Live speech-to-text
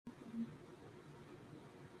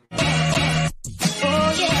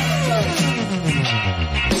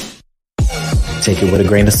take it with a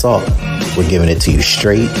grain of salt. We're giving it to you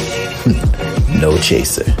straight, no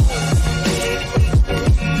chaser.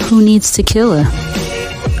 Who needs tequila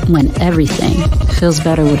when everything feels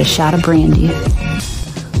better with a shot of brandy?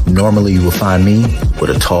 Normally you will find me with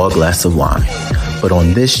a tall glass of wine, but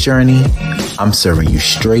on this journey, I'm serving you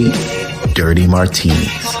straight, dirty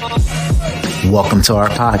martinis. Welcome to our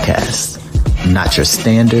podcast, Not Your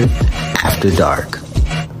Standard After Dark.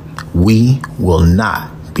 We will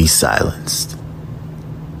not be silenced.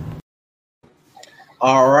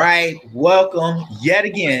 All right, welcome yet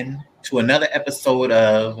again to another episode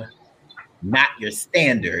of Not Your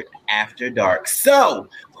Standard After Dark. So,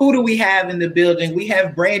 who do we have in the building? We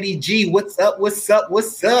have Brandy G. What's up? What's up?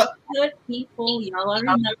 What's up? Good people, y'all already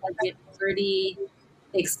know I get pretty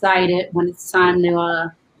excited when it's time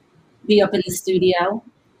to be up in the studio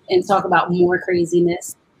and talk about more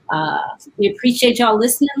craziness. We appreciate y'all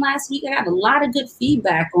listening last week. I got a lot of good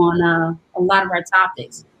feedback on a lot of our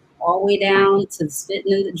topics, all the way down to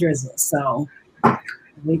spitting in the drizzle. So,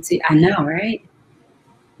 wait till I know, right?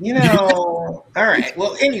 You know, all right.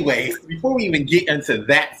 Well, anyways, before we even get into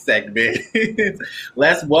that segment,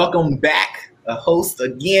 let's welcome back a host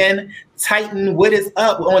again. Titan, what is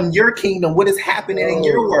up on your kingdom? What is happening in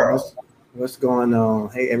your world? What's going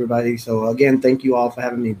on? Hey, everybody. So, again, thank you all for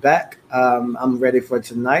having me back. I'm ready for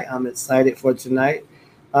tonight. I'm excited for tonight.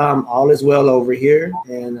 All is well over here,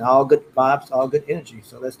 and all good vibes, all good energy.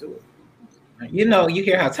 So, let's do it. You know, you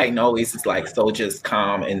hear how Titan always is like so just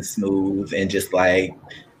calm and smooth and just like,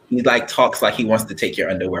 he like talks like he wants to take your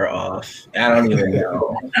underwear off. I don't even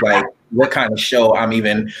know like what kind of show I'm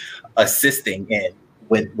even assisting in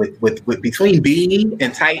with between B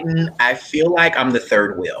and Titan. I feel like I'm the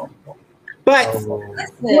third wheel, but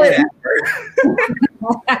whatever.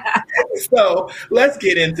 So let's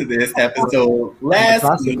get into this episode.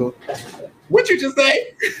 Last week, what you just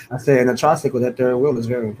say? I said in a tricycle, that third wheel is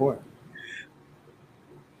very important.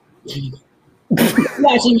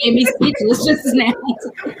 Yeah, she made me speechless just now.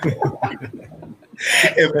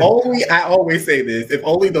 If only, I always say this, if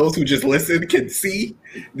only those who just listen can see,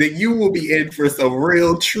 that you will be in for some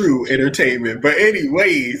real true entertainment. But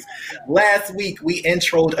anyways, last week we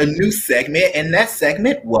introed a new segment, and that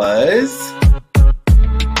segment was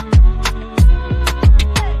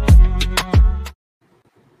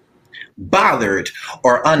Bothered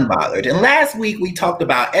or Unbothered. And last week we talked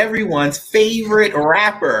about everyone's favorite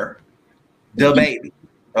rapper, DaBaby.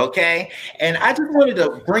 Okay, and I just wanted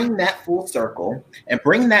to bring that full circle and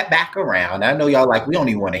bring that back around. I know y'all like, we don't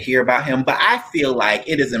even want to hear about him, but I feel like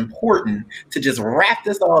it is important to just wrap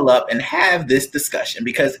this all up and have this discussion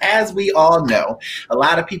because as we all know, a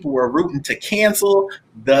lot of people were rooting to cancel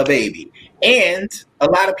DaBaby, and a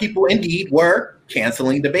lot of people indeed were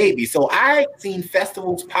canceling DaBaby. So I seen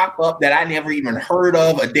festivals pop up that I never even heard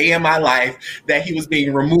of a day in my life that he was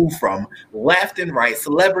being removed from, left and right.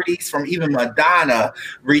 Celebrities from even Madonna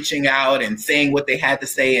reaching out and saying what they had to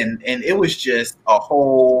say, and it was just a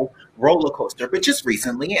whole roller coaster. But just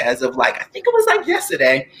recently, as of like, I think it was like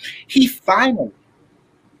yesterday, he finally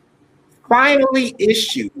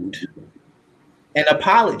issued an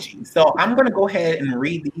apology. So I'm going to go ahead and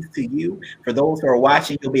read these to you. For those who are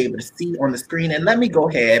watching, you'll be able to see on the screen. And let me go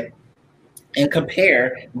ahead and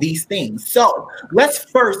compare these things. So let's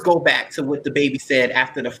first go back to what DaBaby said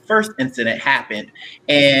after the first incident happened.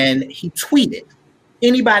 And he tweeted,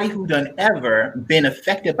 anybody who done ever been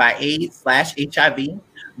affected by AIDS/HIV,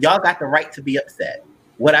 y'all got the right to be upset.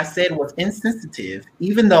 What I said was insensitive,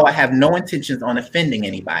 even though I have no intentions on offending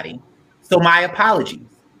anybody. So my apologies,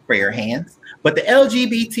 prayer hands. But the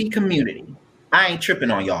LGBT community, I ain't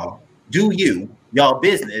tripping on y'all. Do you? Y'all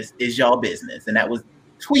business is y'all business. And that was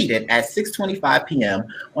tweeted at 6:25 p.m.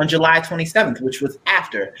 on July 27th, which was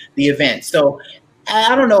after the event. So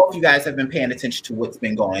I don't know if you guys have been paying attention to what's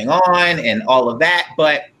been going on and all of that.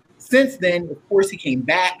 But since then, of course, he came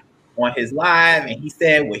back on his live and he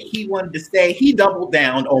said what he wanted to say. He doubled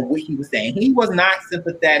down on what he was saying. He was not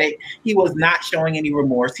sympathetic. He was not showing any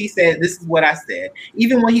remorse. He said, this is what I said.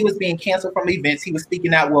 Even when he was being canceled from events, he was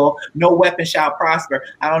speaking out, well, no weapon shall prosper.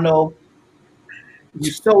 I don't know. You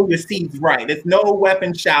sow your seeds right. It's no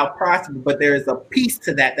weapon shall prosper, but there is a piece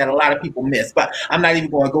to that a lot of people miss. But I'm not even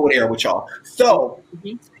going to go there with y'all. So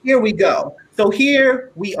here we go. So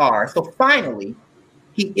here we are. So finally,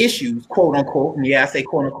 he issues, quote unquote, and yeah, I say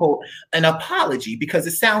quote unquote, an apology because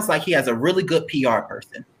it sounds like he has a really good PR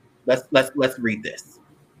person. Let's read this.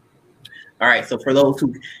 All right, so for those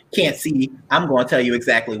who can't see, I'm going to tell you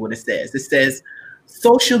exactly what it says. It says,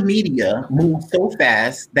 social media moves so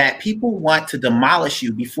fast that people want to demolish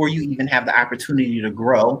you before you even have the opportunity to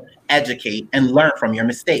grow, educate, and learn from your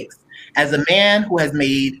mistakes. As a man who has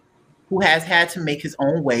made who has had to make his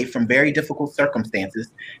own way from very difficult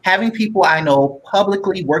circumstances, having people I know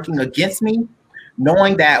publicly working against me,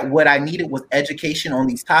 knowing that what I needed was education on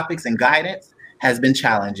these topics and guidance has been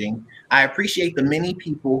challenging. I appreciate the many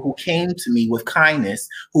people who came to me with kindness,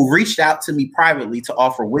 who reached out to me privately to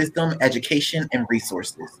offer wisdom, education, and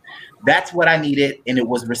resources. That's what I needed, and it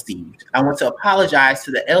was received. I want to apologize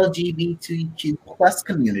to the LGBTQ plus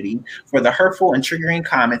community for the hurtful and triggering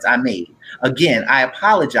comments I made. Again, I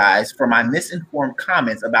apologize for my misinformed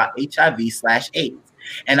comments about HIV/AIDS.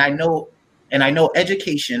 And I know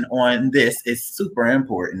education on this is super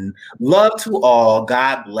important. Love to all.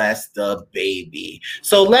 God bless the baby.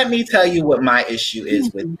 So let me tell you what my issue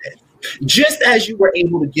is with this. Just as you were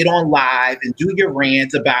able to get on live and do your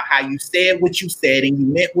rants about how you said what you said and you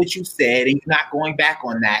meant what you said and you're not going back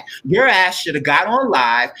on that, your ass should have got on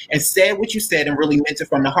live and said what you said and really meant it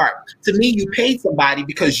from the heart. To me, you paid somebody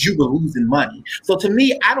because you were losing money. So to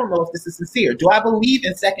me, I don't know if this is sincere. Do I believe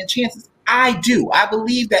in second chances? I do. I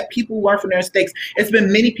believe that people learn from their mistakes. It's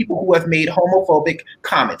been many people who have made homophobic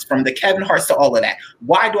comments, from the Kevin Harts to all of that.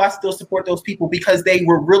 Why do I still support those people? Because they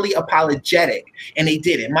were really apologetic and they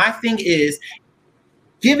did it. My thing is,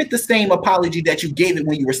 give it the same apology that you gave it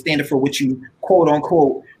when you were standing for what you, quote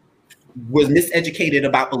unquote, was miseducated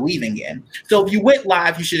about believing in. So if you went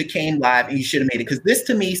live, you should have came live and you should have made it. Because this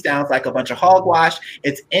to me sounds like a bunch of hogwash.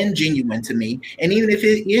 It's ingenuine to me. And even if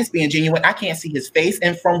it is being genuine, I can't see his face.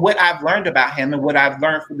 And from what I've learned about him and what I've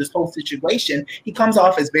learned from this whole situation, he comes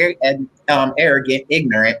off as very arrogant,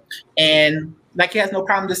 ignorant, and like he has no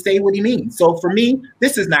problem to say what he means. So for me,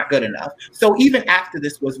 this is not good enough. So even after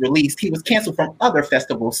this was released, he was canceled from other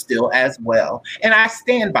festivals still as well. And I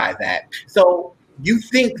stand by that. So you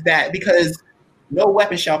think that because no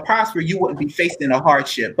weapon shall prosper, you wouldn't be facing a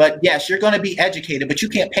hardship. But yes, you're going to be educated, but you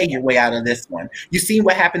can't pay your way out of this one. You see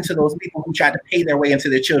what happened to those people who tried to pay their way into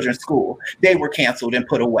their children's school. They were canceled and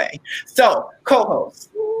put away. So,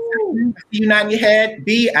 co-host, I see you nodding your head.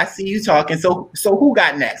 B, I see you talking. So who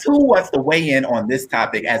got next? Who wants to weigh in on this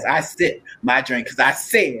topic as I sip my drink? Because I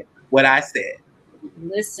said what I said.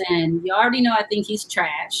 Listen, you already know I think he's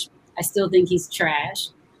trash. I still think he's trash.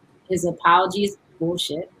 His apology is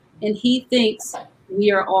bullshit. And he thinks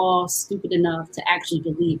we are all stupid enough to actually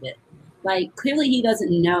believe it. Like, clearly he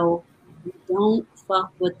doesn't know. Don't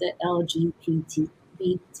fuck with the LGBTQ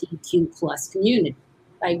plus community.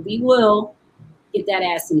 Like, we will get that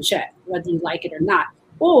ass in check, whether you like it or not.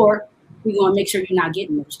 Or we're going to make sure you're not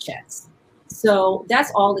getting those checks. So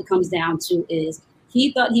that's all it comes down to, is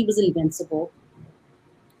he thought he was invincible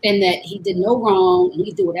and that he did no wrong and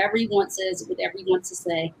he do whatever he wants, says whatever he wants to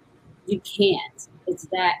say. You can't. It's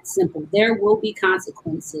that simple. There will be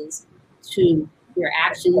consequences to your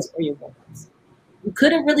actions or your words. You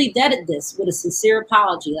could have really deaded this with a sincere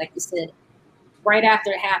apology, like you said, right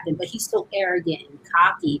after it happened, but he's so arrogant and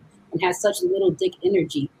cocky and has such little dick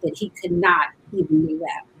energy that he could not even do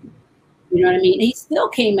that. You know what I mean? And he still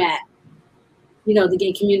came at, the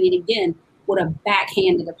gay community again with a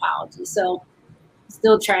backhanded apology. So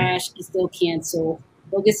still trash, he's still canceled.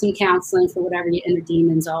 Go get some counseling for whatever your inner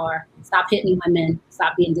demons are. Stop hitting women.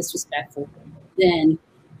 Stop being disrespectful. Then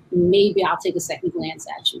maybe I'll take a second glance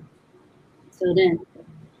at you. So then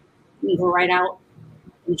you go right out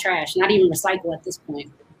in the trash. Not even recycle at this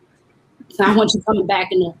point. So I want you coming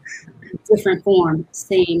back in a different form,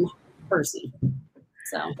 same person.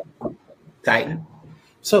 So, Titan.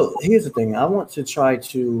 So here's the thing. I want to try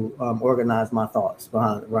to organize my thoughts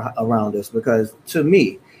around this, because to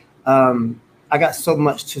me, I got so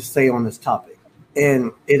much to say on this topic,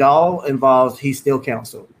 and it all involves he's still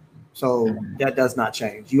counseled. So that does not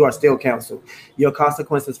change. You are still counseled. Your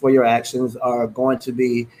consequences for your actions are going to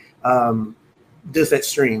be this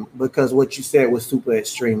extreme, because what you said was super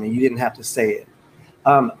extreme and you didn't have to say it.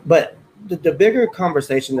 But the bigger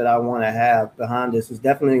conversation that I want to have behind this is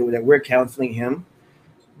definitely that we're counseling him.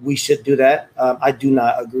 We should do that. I do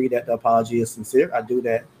not agree that the apology is sincere. I do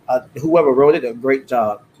that. Whoever wrote it, a great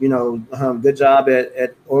job. Good job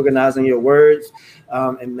at organizing your words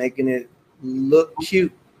and making it look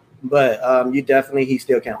cute. But he's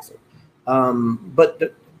still counseled.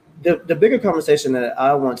 But the bigger conversation that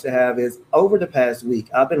I want to have is, over the past week,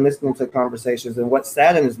 I've been listening to conversations, and what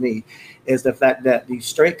saddens me is the fact that the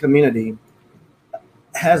straight community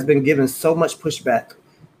has been given so much pushback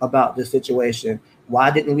about this situation.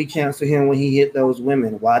 Why didn't we cancel him when he hit those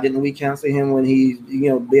women? Why didn't we cancel him when he's,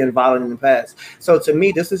 being violent in the past? So to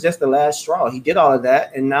me, this is just the last straw. He did all of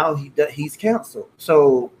that, and now he's canceled.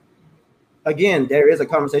 So again, there is a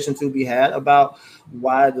conversation to be had about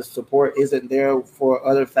why the support isn't there for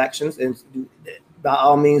other factions. And by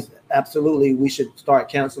all means, absolutely, we should start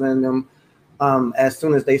canceling them as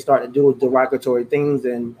soon as they start to do derogatory things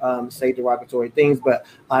and say derogatory things. But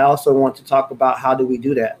I also want to talk about how do we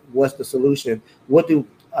do that? What's the solution? What do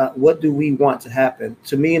we want to happen?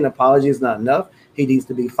 To me, an apology is not enough. He needs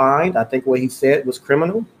to be fined. I think what he said was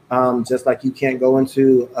criminal. Just like you can't go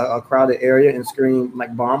into a crowded area and scream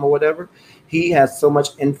like bomb or whatever. He has so much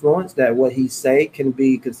influence that what he say can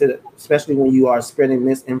be considered, especially when you are spreading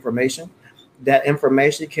misinformation. That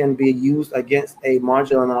information can be used against a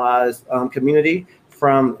marginalized community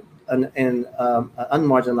from an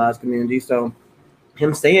unmarginalized community. So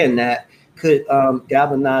him saying that could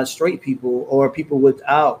galvanize straight people or people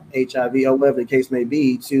without HIV or whatever the case may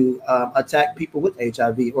be to attack people with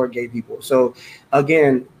HIV or gay people. So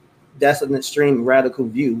again, that's an extreme radical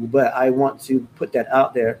view, but I want to put that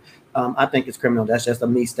out there. I think it's criminal. That's just a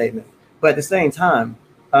me statement. But at the same time,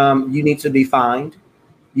 you need to be fined.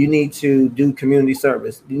 You need to do community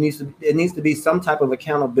service. It needs to be some type of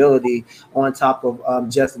accountability on top of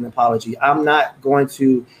just an apology. I'm not going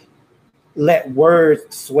to let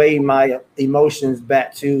words sway my emotions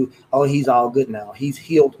back to, oh, he's all good now. He's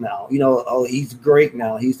healed now. Oh, he's great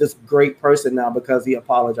now. He's this great person now because he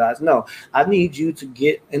apologized. No, I need you to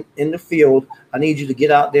get in the field. I need you to get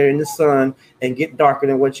out there in the sun and get darker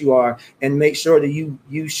than what you are and make sure that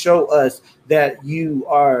you show us that you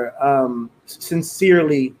are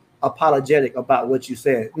sincerely apologetic about what you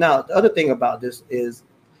said. Now, the other thing about this is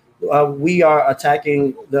we are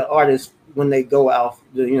attacking the artist when they go off,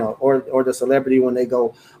 or the celebrity when they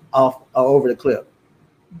go off over the cliff.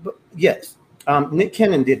 But yes, Nick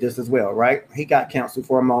Cannon did this as well, right? He got canceled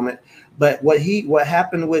for a moment, but what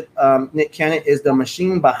happened with Nick Cannon is the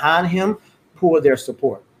machine behind him pulled their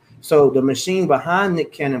support. So the machine behind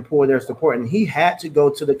Nick Cannon pulled their support, and he had to go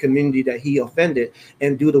to the community that he offended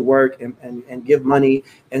and do the work and give money.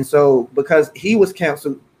 And so because he was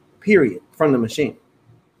canceled, period, from the machine.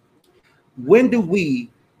 When do we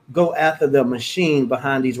go after the machine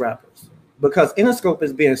behind these rappers? Because Interscope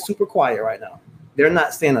is being super quiet right now. They're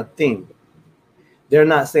not saying a thing. They're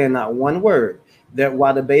not saying not one word. That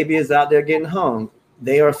while the baby is out there getting hung,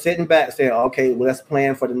 they are sitting back saying, okay, well, let's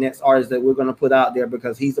plan for the next artist that we're going to put out there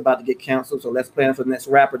because he's about to get canceled. So let's plan for the next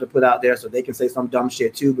rapper to put out there so they can say some dumb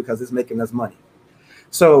shit too because it's making us money.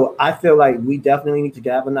 So I feel like we definitely need to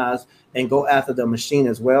galvanize and go after the machine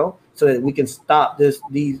as well so that we can stop this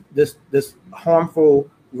harmful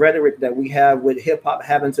rhetoric that we have with hip hop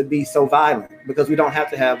having to be so violent, because we don't have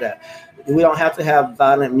to have that. We don't have to have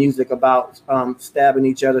violent music about stabbing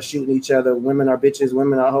each other, shooting each other. Women are bitches,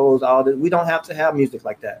 women are hoes, all this. We don't have to have music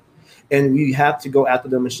like that. And we have to go after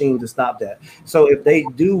the machine to stop that. So if they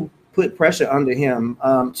do put pressure under him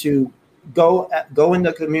to go in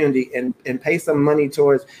the community and pay some money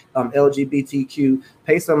towards LGBTQ,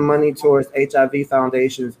 pay some money towards HIV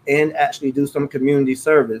foundations, and actually do some community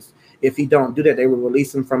service. If he don't do that, they will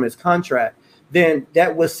release him from his contract. Then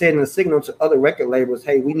that was sending a signal to other record labels,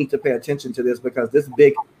 hey, we need to pay attention to this because this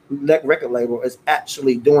big record label is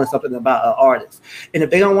actually doing something about an artist. And if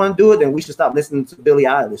they don't want to do it, then we should stop listening to Billie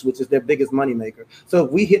Eilish, which is their biggest moneymaker. So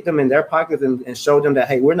if we hit them in their pockets and show them that,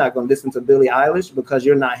 hey, we're not going to listen to Billie Eilish because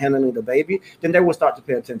you're not handling the baby, then they will start to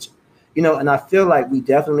pay attention. And I feel like we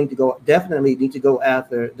definitely need to go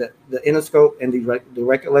after the Interscope and the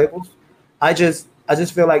record labels. I just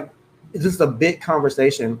feel like it's just a big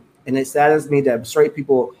conversation, and it saddens me that straight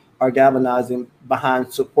people are galvanizing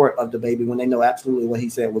behind support of the baby when they know absolutely what he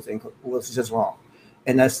said was just wrong,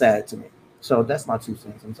 and that's sad to me. So that's my 2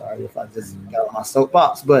 cents. I'm sorry if I just got on my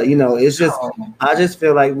soapbox, but it's just I just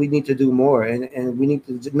feel like we need to do more, and we need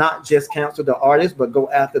to not just cancel the artist, but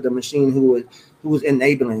go after the machine who is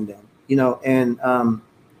enabling them. And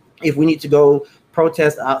if we need to go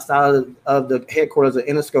protest outside of the headquarters of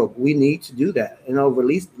Interscope, we need to do that.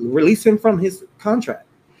 Release him from his contract.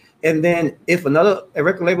 And then if a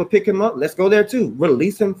record label pick him up, let's go there too.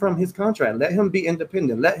 Release him from his contract. Let him be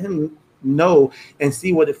independent. Let him know and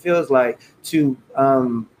see what it feels like to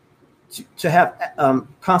have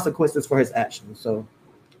consequences for his actions. So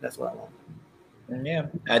that's what I want. Yeah,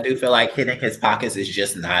 I do feel like hitting his pockets is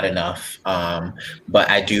just not enough. But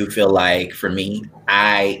I do feel like for me,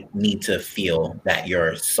 I need to feel that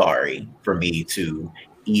you're sorry for me to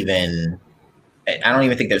even, I don't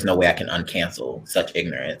even think there's no way I can uncancel such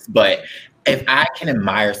ignorance. But if I can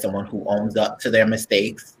admire someone who owns up to their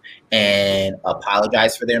mistakes and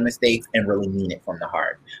apologize for their mistakes and really mean it from the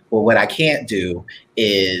heart. But what I can't do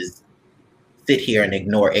is sit here and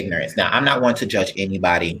ignore ignorance. Now, I'm not one to judge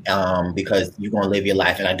anybody because you're going to live your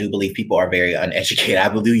life. And I do believe people are very uneducated. I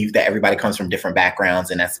believe that everybody comes from different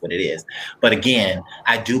backgrounds, and that's what it is. But again,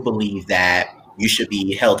 I do believe that you should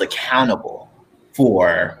be held accountable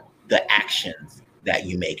for the actions that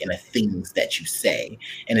you make and the things that you say.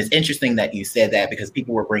 And it's interesting that you said that because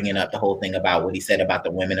people were bringing up the whole thing about what he said about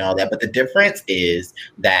the women and all that. But the difference is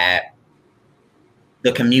that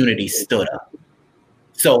the community stood up.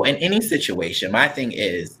 So in any situation, my thing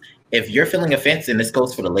is, if you're feeling offense, and this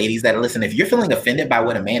goes for the ladies that are listening, if you're feeling offended by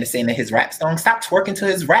what a man is saying in his rap song, stop twerking to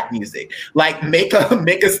his rap music. Like make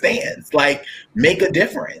a stance, like make a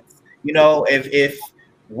difference. You know, if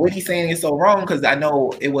what he's saying is so wrong, because I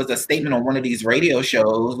know it was a statement on one of these radio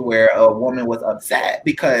shows where a woman was upset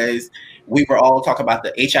because we were all talking about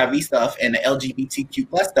the HIV stuff and the LGBTQ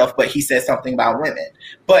plus stuff, but he said something about women.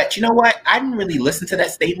 But you know what? I didn't really listen to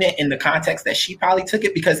that statement in the context that she probably took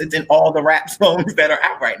it, because it's in all the rap songs that are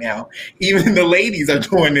out right now. Even the ladies are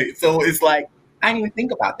doing it. So it's like, I didn't even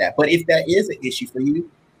think about that. But if that is an issue for you,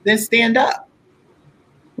 then stand up.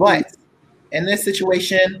 But in this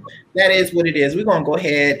situation, that is what it is. We're going to go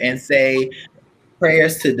ahead and say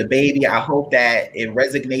prayers to the baby. I hope that it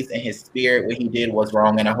resonates in his spirit. What he did was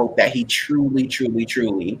wrong. And I hope that he truly, truly,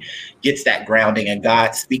 truly gets that grounding and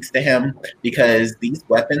God speaks to him, because these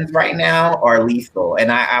weapons right now are lethal.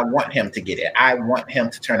 And I want him to get it. I want him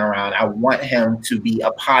to turn around. I want him to be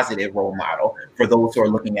a positive role model for those who are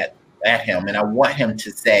looking at him. And I want him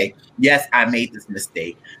to say, yes, I made this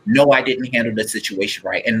mistake. No, I didn't handle the situation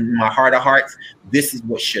right. And in my heart of hearts, this is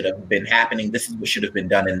what should have been happening. This is what should have been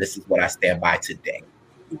done. And this is what I stand by today.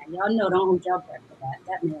 Yeah, y'all know, don't hold your breath for that.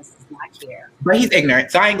 That man does not care. But he's ignorant,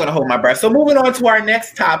 so I ain't going to hold my breath. So moving on to our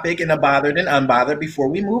next topic in the bothered and unbothered. Before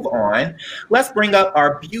we move on, let's bring up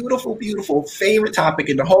our beautiful, beautiful favorite topic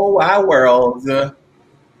in the whole wide world,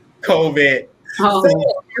 COVID. Oh. So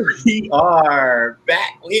we are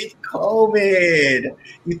back with COVID.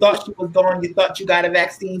 You thought you was gone. You thought you got a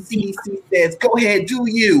vaccine. CDC says, go ahead, do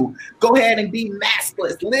you. Go ahead and be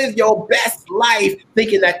maskless. Live your best life,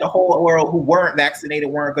 thinking that the whole world who weren't vaccinated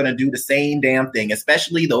weren't going to do the same damn thing,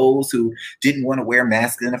 especially those who didn't want to wear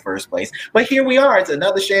masks in the first place. But here we are. It's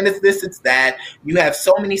another shame. It's this, it's that. You have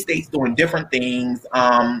so many states doing different things.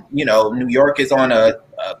 You know, New York is on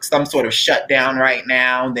some sort of shutdown right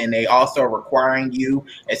now. Then they also are requiring you,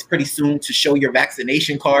 it's pretty soon, to show your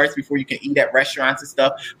vaccination cards before you can eat at restaurants and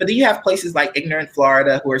stuff. But then you have places like ignorant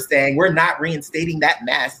Florida who are saying, we're not reinstating that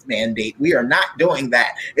mask mandate. We are not doing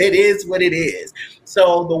that. It is what it is.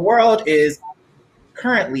 So the world is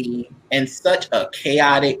currently in such a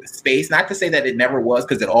chaotic space. Not to say that it never was,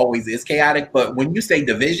 because it always is chaotic, but when you say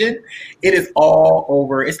division, it is all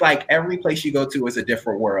over. It's like every place you go to is a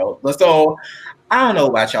different world. So I don't know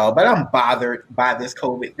about y'all, but I'm bothered by this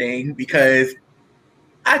COVID thing, because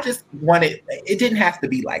I just wanted, it didn't have to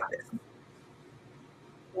be like this.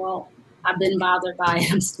 Well, I've been bothered by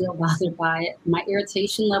it. I'm still bothered by it. My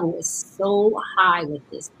irritation level is so high with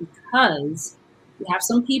this, because you have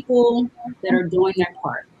some people that are doing their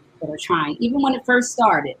part, that are trying, even when it first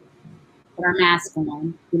started, put our mask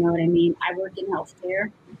on. You know what I mean? I work in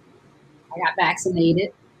healthcare. I got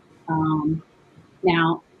vaccinated.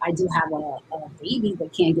 Now, I do have a baby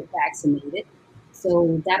that can't get vaccinated.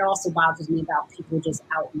 So that also bothers me about people just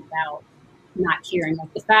out and about not caring.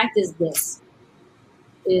 Like, the fact is this,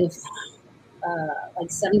 if like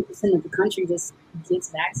 70% of the country just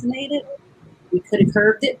gets vaccinated, we could have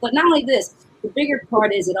curbed it. But not only this, the bigger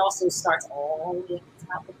part is it also starts all the way at the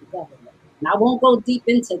top of the government. And I won't go deep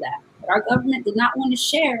into that, but our government did not want to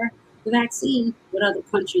share the vaccine with other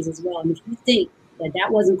countries as well. And if you think that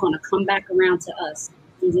that wasn't going to come back around to us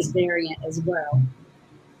through this variant as well,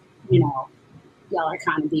 you know, y'all are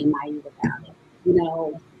kind of being naive about it. You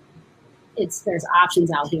know, there's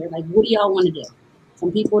options out here. Like, what do y'all want to do?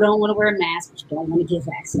 Some people don't want to wear a mask, but you don't want to get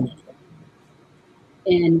vaccinated.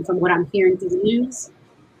 And from what I'm hearing through the news,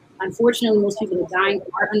 unfortunately, most people that are dying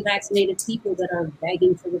are unvaccinated people that are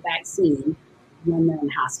begging for the vaccine when they're in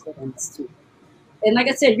the hospital and it's too late. And like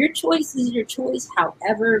I said, your choice is your choice.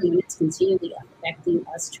 However, when it's continually affecting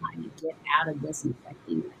us trying to get out of this and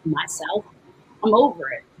affecting myself, I'm over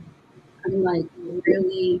it. I'm like,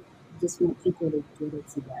 really just want people to get it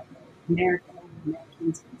together. Americans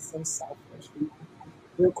are so selfish. You know?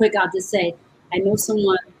 Real quick, I'll just say, I know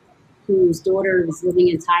someone whose daughter is living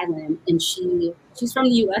in Thailand, and she's from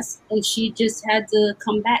the U.S., and she just had to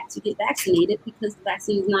come back to get vaccinated because the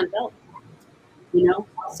vaccine is not available. You know,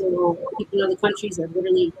 so people in other countries are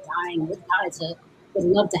literally dying without it. Would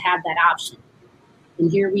love to have that option,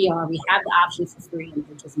 and here we are. We have the option for free, and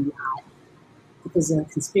we're just not, because of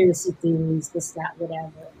conspiracy theories, this, that,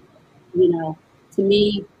 whatever. You know, to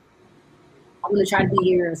me, I'm going to try to be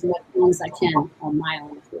here as long as I can on my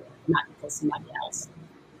own accord, not because somebody else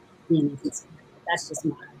being against me. That's just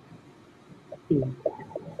my opinion.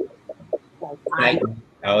 Like,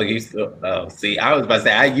 Oh, you still? Oh, see, I was about to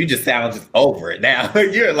say, you just sound just over it now.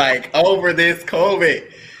 You're like over this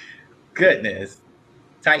COVID. Goodness,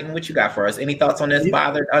 Titan, what you got for us? Any thoughts on this?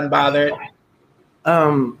 Bothered, unbothered?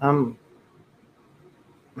 I'm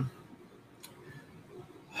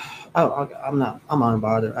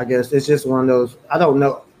unbothered. I guess it's just one of those. I don't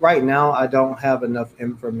know. Right now, I don't have enough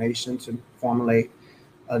information to formulate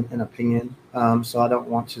an opinion. So I don't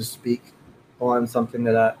want to speak on something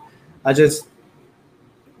that I just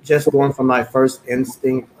going from my first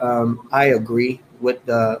instinct. I agree with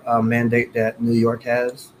the mandate that New York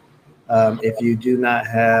has. If you do not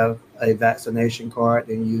have a vaccination card,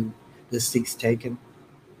 then the seat's taken.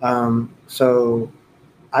 So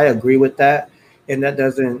I agree with that, and that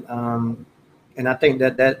doesn't. And I think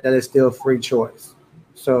that is still free choice.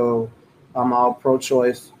 So I'm all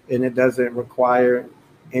pro-choice, and it doesn't require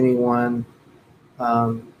anyone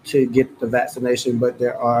to get the vaccination, but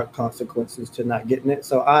there are consequences to not getting it.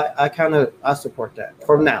 So I support that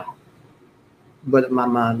for now, but my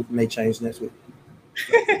mind may change next week.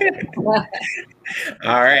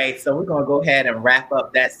 All right, so we're gonna go ahead and wrap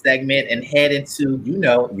up that segment and head into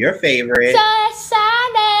your favorite. So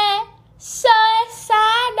excited, so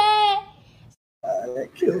excited. That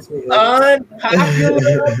kills me.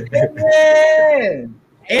 Unpopular opinion.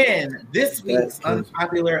 And this week's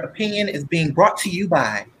unpopular opinion is being brought to you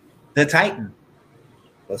by the Titan.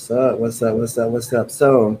 What's up?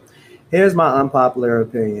 So here's my unpopular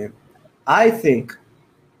opinion. I think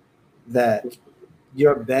that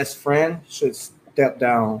your best friend should step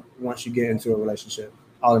down once you get into a relationship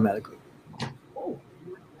automatically.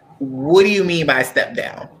 What do you mean by step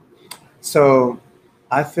down? So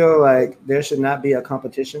I feel like there should not be a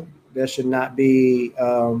competition. There should not be,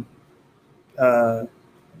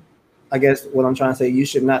 I guess what I'm trying to say, you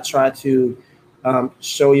should not try to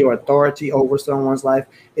show your authority over someone's life.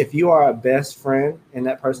 If you are a best friend and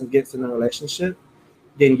that person gets in a relationship,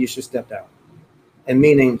 then you should step down. And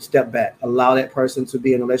meaning step back, allow that person to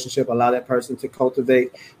be in a relationship, allow that person to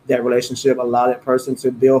cultivate that relationship, allow that person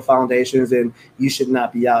to build foundations, and you should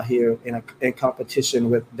not be out here in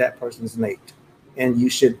competition with that person's mate. And you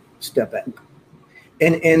should step back.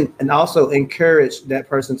 And also encourage that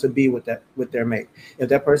person to be with their mate.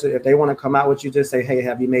 If they want to come out with you, just say, hey,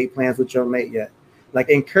 have you made plans with your mate yet? Like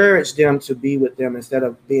encourage them to be with them instead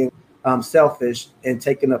of being selfish and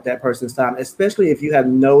taking up that person's time, especially if you have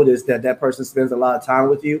noticed that person spends a lot of time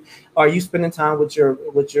with you. Are you spending time with your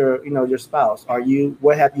spouse?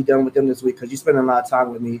 What have you done with them this week? Because you spend a lot of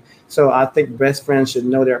time with me. So I think best friends should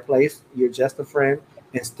know their place. You're just a friend,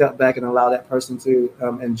 and step back and allow that person to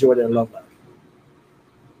enjoy their love life.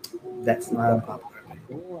 That's my unpopular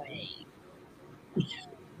opinion. Boy.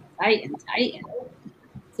 Titan.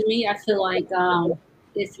 To me, I feel like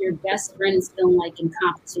if your best friend is feeling like in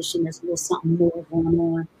competition, there's a little something more going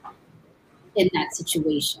on in that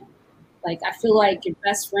situation. Like, I feel like your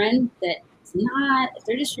best friend if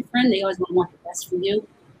they're just your friend, they always want the best for you.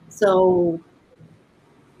 So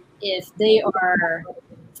if they are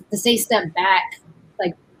to say step back,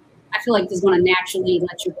 like, I feel like this is going to naturally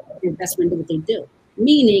let your best friend do what they do.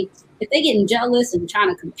 Meaning, if they're getting jealous and trying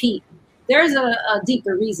to compete, there's a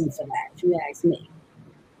deeper reason for that, if you ask me.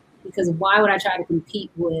 Because why would I try to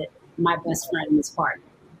compete with my best friend in this party?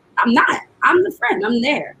 I'm not. I'm the friend. I'm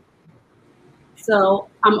there. So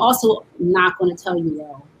I'm also not going to tell you,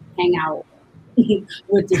 though, hang out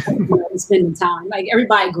with spending time. Like,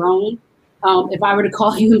 everybody grown. If I were to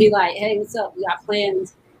call you and be like, hey, what's up? We got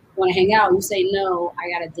plans. Want to hang out? And you say, no, I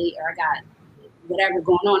got a date or I got whatever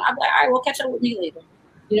going on. I'd be like, all right, well, catch up with me later.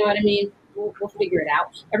 You know what I mean? We'll figure it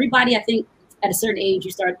out. Everybody, I think, at a certain age,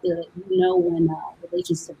 you start to when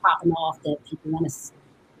relationships are popping off that people want to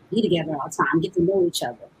be together all the time, get to know each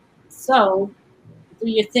other. So do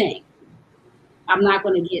your thing. I'm not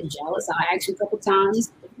going to get jealous. I'll ask you a couple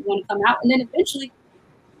times if you want to come out, and then eventually,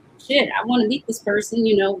 I want to meet this person.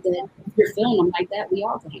 That if you're feeling them like that, we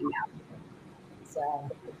all can hang out. So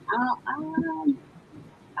I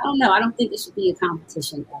don't know. I don't think it should be a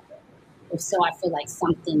competition ever. If so, I feel like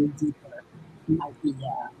something deeper might be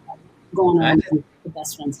going on in the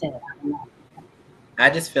best friend's head. I don't know. I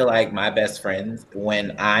just feel like my best friends,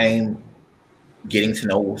 when I'm getting to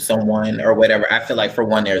know someone or whatever, I feel like for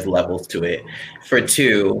one, there's levels to it. For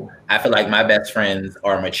two, I feel like my best friends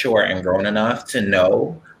are mature and grown enough to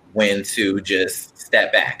know when to just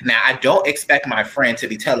step back. Now, I don't expect my friend to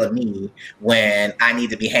be telling me when I need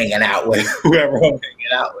to be hanging out with whoever I'm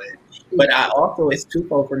hanging out with. But it's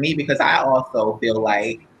twofold for me, because I also feel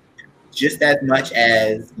like just as much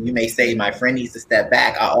as you may say my friend needs to step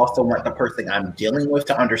back, I also want the person I'm dealing with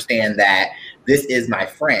to understand that this is my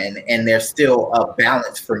friend, and there's still a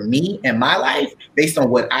balance for me in my life based on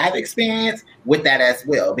what I've experienced with that as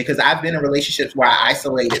well. Because I've been in relationships where I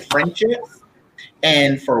isolated friendships,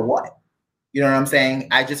 and for what? You know what I'm saying?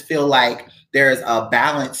 I just feel like there's a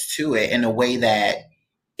balance to it in a way that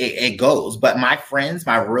it goes. But my friends,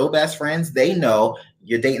 my real best friends, they know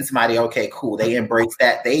you're dating somebody. Okay, cool. They embrace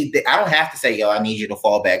that. They I don't have to say, yo, I need you to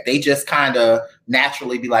fall back. They just kind of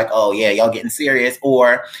naturally be like, oh yeah, y'all getting serious.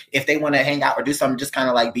 Or if they want to hang out or do something, just kind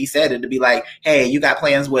of like B said it, to be like, hey, you got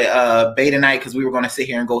plans with Bay tonight because we were going to sit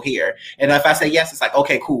here and go here. And if I say yes, it's like,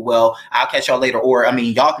 okay, cool. Well, I'll catch y'all later. Or I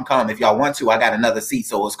mean, y'all can come if y'all want to. I got another seat,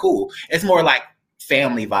 so it's cool. It's more like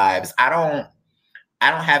family vibes. I don't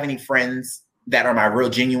have any friends that are my real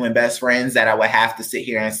genuine best friends that I would have to sit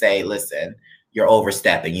here and say, listen, you're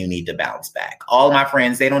overstepping, you need to bounce back. All of my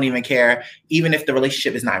friends, they don't even care. Even if the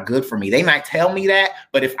relationship is not good for me, they might tell me that,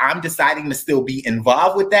 but if I'm deciding to still be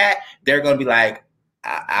involved with that, they're going to be like,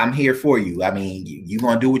 I'm here for you. I mean, you're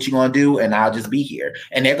going to do what you're going to do, and I'll just be here.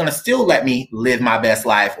 And they're going to still let me live my best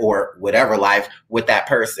life or whatever life with that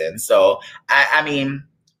person. So, I mean,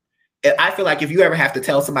 I feel like if you ever have to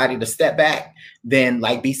tell somebody to step back, then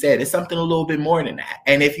like B said, it's something a little bit more than that.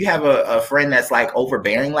 And if you have a friend that's like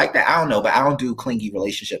overbearing like that, I don't know, but I don't do clingy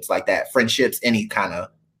relationships like that, friendships, any kind of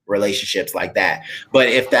relationships like that. But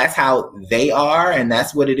if that's how they are and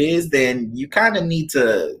that's what it is, then you kind of need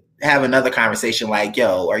to have another conversation like,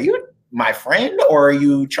 yo, are you my friend or are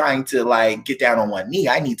you trying to like get down on one knee?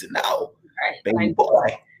 I need to know. Right. Baby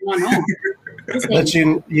boy. But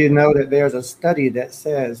you know that there's a study that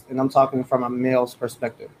says, and I'm talking from a male's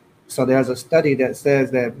perspective. So there's a study that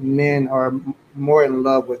says that men are more in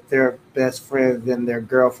love with their best friends than their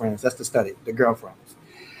girlfriends. That's the study, the girlfriends.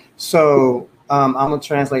 So I'm gonna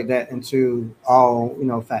translate that into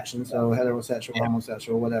all factions. So heterosexual,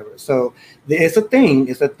 homosexual, whatever. So it's a thing.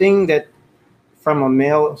 It's a thing that, from a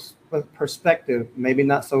male's perspective, maybe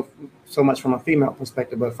not so much from a female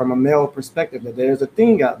perspective, but from a male perspective, that there's a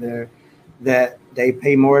thing out there that they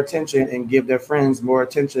pay more attention and give their friends more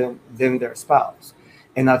attention than their spouse.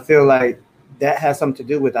 And I feel like that has something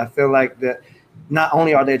to do with, I feel like that not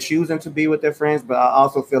only are they choosing to be with their friends, but I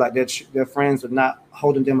also feel like their friends are not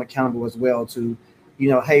holding them accountable as well to,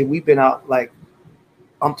 hey, we've been out like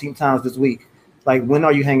umpteen times this week. Like, when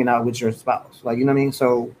are you hanging out with your spouse? Like, you know what I mean?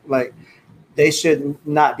 So like, they should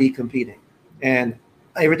not be competing. And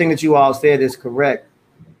everything that you all said is correct.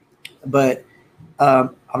 But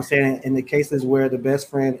I'm saying in the cases where the best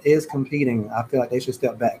friend is competing, I feel like they should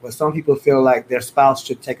step back. But some people feel like their spouse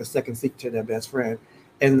should take a second seat to their best friend.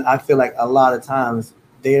 And I feel like a lot of times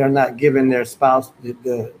they are not giving their spouse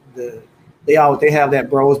they have that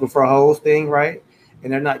bros before hoes thing, right?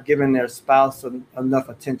 And they're not giving their spouse enough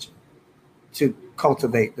attention to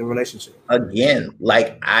cultivate the relationship. Again,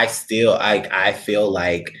 like I feel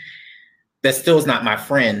like that still is not my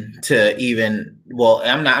friend to even, well,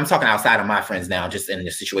 I'm talking outside of my friends now, just in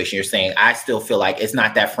the situation you're saying. I still feel like it's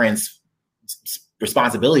not that friend's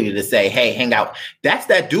responsibility to say, hey, hang out. That's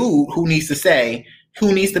that dude who needs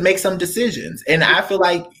to make some decisions. And I feel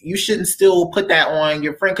like you shouldn't still put that on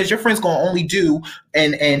your friend, because your friend's going to only do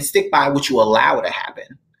and stick by what you allow to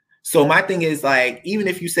happen. So my thing is, like, even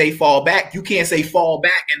if you say fall back, you can't say fall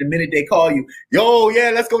back and the minute they call you, yo,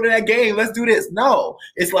 yeah, let's go to that game, let's do this. No,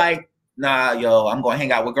 it's like, nah, yo, I'm going to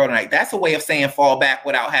hang out with girl tonight. That's a way of saying fall back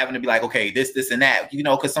without having to be like, okay, this, and that,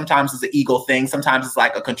 because sometimes it's an ego thing. Sometimes it's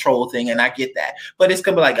like a control thing. And I get that. But it's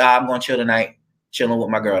going to be like, I'm going to chill tonight, chilling with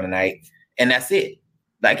my girl tonight. And that's it.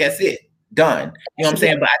 Like, that's it. Done. You know what I'm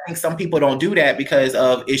saying? But I think some people don't do that because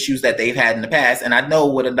of issues that they've had in the past. And I know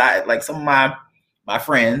like some of my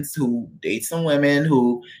friends who date some women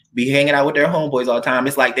who be hanging out with their homeboys all the time.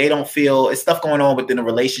 It's like they don't feel, it's stuff going on within a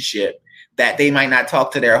relationship that they might not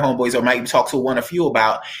talk to their homeboys or might talk to one or few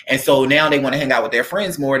about. And so now they want to hang out with their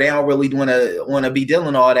friends more. They don't really want to be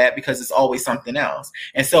dealing all that because it's always something else.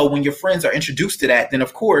 And so when your friends are introduced to that, then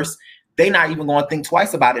of course, they're not even going to think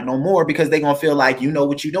twice about it no more, because they're going to feel like you know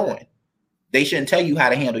what you're doing. They shouldn't tell you how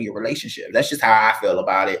to handle your relationship. That's just how I feel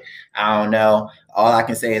about it. I don't know. All I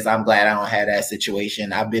can say is I'm glad I don't have that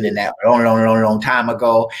situation. I've been in that a long time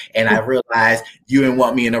ago. And I realized you didn't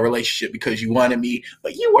want me in a relationship because you wanted me,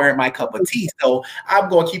 but you weren't my cup of tea. So I'm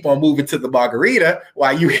going to keep on moving to the margarita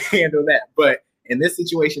while you handle that. But in this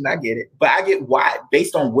situation, I get it. But I get why,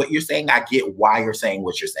 based on what you're saying, I get why you're saying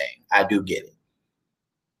what you're saying. I do get it.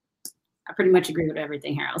 I pretty much agree with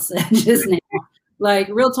everything Harold said just now. Like,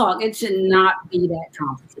 real talk, it should not be that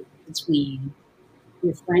complicated between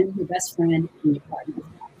your friend, your best friend, and your partner. It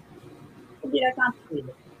should be that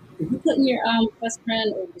complicated. If you put in your best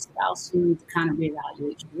friend or your spouse, you need to kind of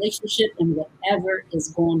reevaluate your relationship and whatever is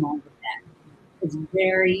going on with that. It's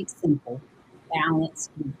very simple. Balance,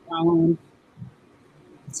 be grown.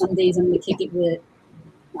 Some days I'm gonna kick it with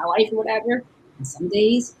my wife or whatever, and some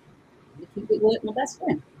days I'm gonna keep it with my best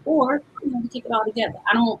friend. Or we keep it all together.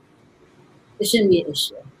 It shouldn't be an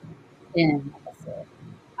issue. And like I said,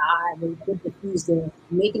 I would refuse to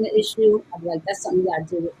making an issue. I'd be like, that's something you gotta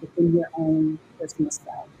deal with within your own personal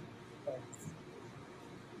self.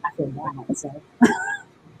 I feel bad about myself.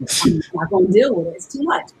 I'm not gonna deal with it. It's too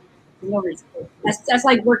much. There's no reason. That's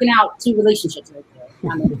like working out 2 relationships right there.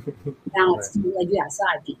 Now it's like you got a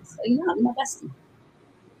side piece. So, I'm my bestie.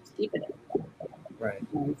 Just keep it in. Right.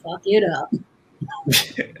 And fuck it up.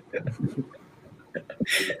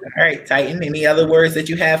 All right, Titan, any other words that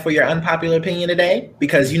you have for your unpopular opinion today?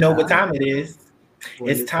 Because you know what time it is.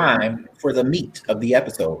 It's time for the meat of the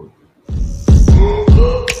episode.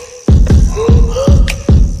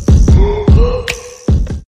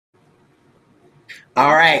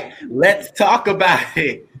 All right, let's talk about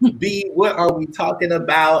it. B, what are we talking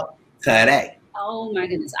about today? Oh my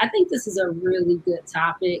goodness. I think this is a really good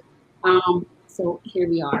topic. So here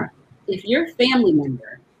we are. If your family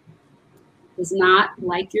member is not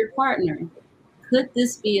like your partner, could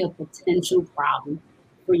this be a potential problem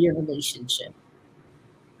for your relationship?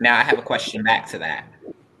 Now I have a question back to that.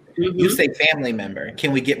 Mm-hmm. You say family member.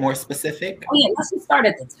 Can we get more specific? Oh yeah, let's just start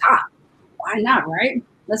at the top. Why not, right?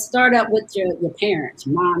 Let's start up with your parents,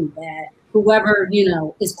 mom, dad, whoever,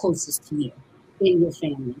 is closest to you in your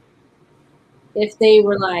family. If they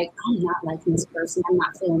were like, I'm not liking this person, I'm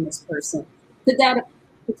not feeling this person, could that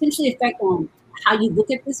potentially affect on how you look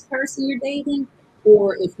at this person you're dating?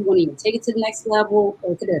 Or if you want to even take it to the next level,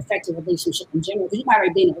 or could it affect your relationship in general? Because you might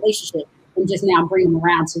already be in a relationship and just now bring them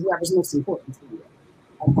around to whoever's most important to you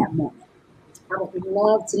at that moment. I would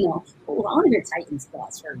love to know. Oh, I want to hear Titan's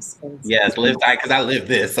thoughts first. Yes, live Titan, because I live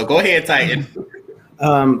this. So go ahead, Titan.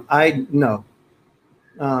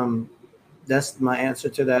 That's my answer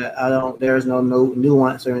to that. There's no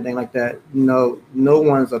nuance or anything like that. No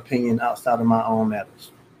one's opinion outside of my own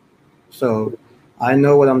matters. So I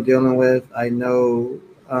know what I'm dealing with. I know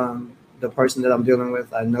the person that I'm dealing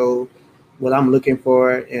with. I know what I'm looking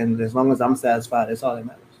for. And as long as I'm satisfied, that's all that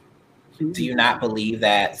matters. Do you not believe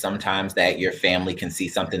that sometimes that your family can see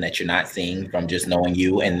something that you're not seeing from just knowing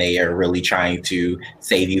you, and they are really trying to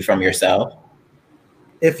save you from yourself?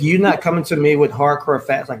 If you're not coming to me with hardcore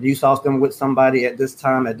facts, like you saw them with somebody at this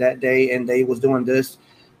time, at that day, and they was doing this,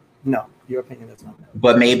 no, your opinion is not that.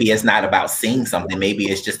 But maybe it's not about seeing something. Maybe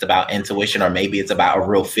it's just about intuition, or maybe it's about a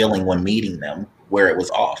real feeling when meeting them where it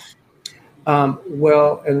was off.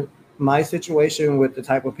 Well, in my situation with the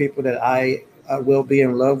type of people that I will be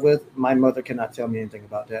in love with, my mother cannot tell me anything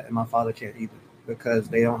about that, and my father can't either, because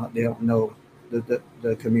they don't know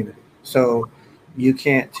the community. So you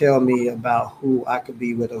can't tell me about who I could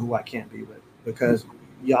be with or who I can't be with, because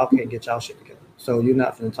y'all can't get y'all shit together. So you're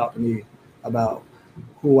not going to talk to me about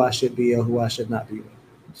who I should be or who I should not be with.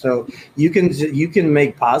 So you can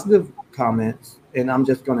make positive comments, and I'm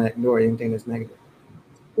just going to ignore anything that's negative.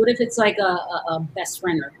 What if it's like a best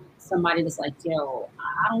friend or somebody that's like, yo,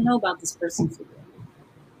 I don't know about this person for you?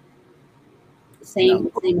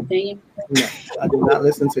 Same opinion? No, I do not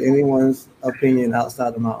listen to anyone's opinion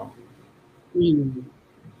outside of my own.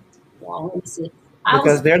 Well, let me see.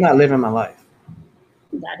 Because they're not living my life.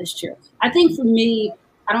 That is true. I think for me,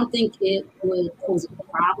 I don't think it would pose a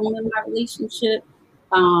problem in my relationship.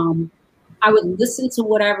 I would listen to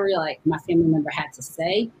whatever my family member had to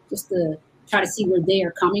say, just to try to see where they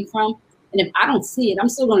are coming from. And if I don't see it, I'm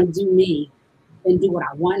still going to do me and do what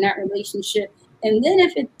I want in that relationship. And then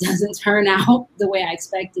if it doesn't turn out the way I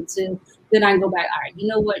expect it to, then I can go back, all right, you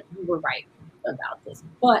know what? You were right about this.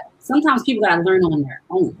 But sometimes people got to learn on their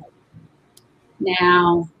own.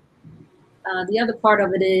 Now, the other part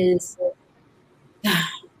of it is,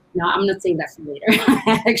 no, I'm going to save that for later,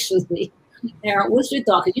 actually. Aaron, what's your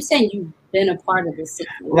thought? Because you're saying you've been a part of this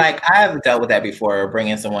situation. Like, I've dealt with that before,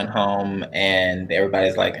 bringing someone home and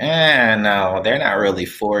everybody's like, no, they're not really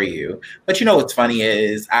for you. But you know what's funny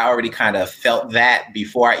is I already kind of felt that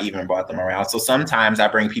before I even brought them around. So sometimes I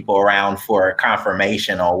bring people around for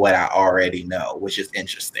confirmation on what I already know, which is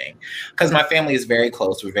interesting. Because my family is very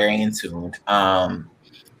close. We're very in tune.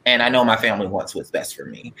 And I know my family wants what's best for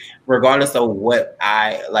me, regardless of what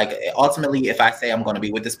I like. Ultimately, if I say I'm going to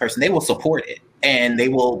be with this person, they will support it and they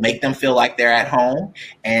will make them feel like they're at home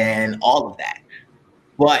and all of that.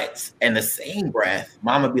 But in the same breath,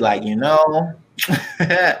 mama be like,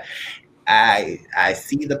 I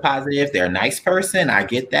see the positive. They're a nice person. I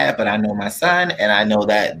get that, but I know my son, and I know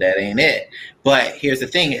that that ain't it. But here's the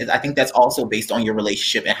thing: is I think that's also based on your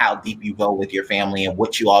relationship and how deep you go with your family and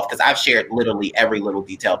what you all. Because I've shared literally every little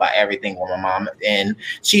detail about everything with my mom, and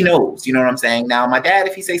she knows. You know what I'm saying? Now, my dad,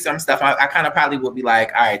 if he says some stuff, I kind of probably would be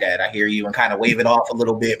like, "All right, Dad, I hear you," and kind of wave it off a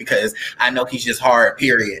little bit because I know he's just hard.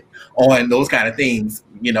 Period. On those kind of things,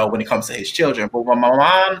 you know, when it comes to his children. But with my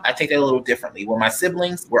mom, I take that a little differently. With my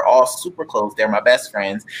siblings, we're all super close. They're my best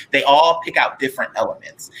friends. They all pick out different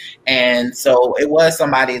elements. And so it was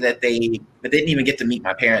somebody that they didn't even get to meet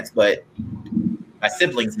my parents, but my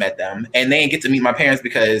siblings met them. And they didn't get to meet my parents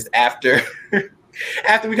because after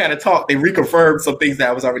we kind of talked, they reconfirmed some things that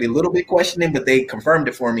I was already a little bit questioning, but they confirmed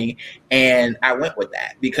it for me. And I went with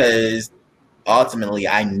that because ultimately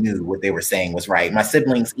I knew what they were saying was right. My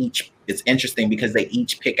siblings each, it's interesting because they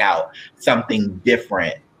each pick out something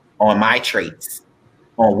different on my traits,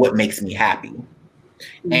 on what makes me happy.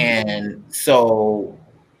 Mm-hmm. And so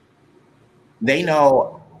they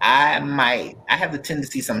know I have the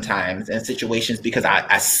tendency sometimes in situations because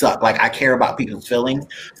I suck. Like I care about people's feelings.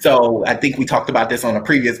 So I think we talked about this on a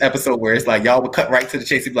previous episode where it's like y'all would cut right to the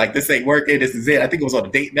chase and be like, this ain't working, this is it. I think it was on a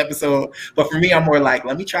dating episode. But for me, I'm more like,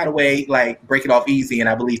 let me try to break it off easy. And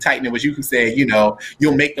I believe Titan, it was you who said, you know,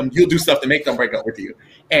 you'll do stuff to make them break up with you.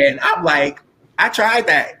 And I'm like, I tried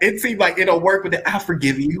that. It seemed like it don't work, but I'll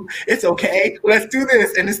forgive you. It's okay. Let's do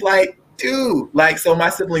this. And it's like, dude, like, so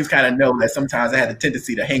my siblings kind of know that sometimes I had a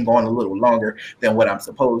tendency to hang on a little longer than what I'm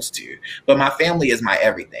supposed to. But my family is my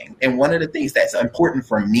everything. And one of the things that's important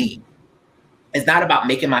for me is not about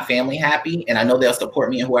making my family happy. And I know they'll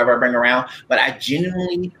support me and whoever I bring around, but I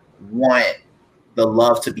genuinely want the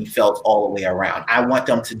love to be felt all the way around. I want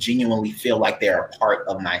them to genuinely feel like they're a part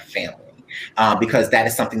of my family. Because that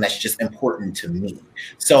is something that's just important to me.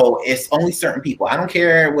 So it's only certain people. I don't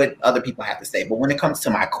care what other people have to say. But when it comes to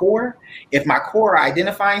my core, if my core are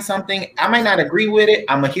identifying something, I might not agree with it.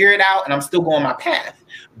 I'm going to hear it out and I'm still going my path.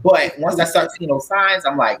 But once I start seeing those signs,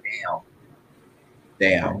 I'm like,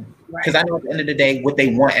 damn. Because I know at the end of the day, what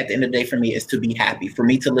they want at the end of the day for me is to be happy, for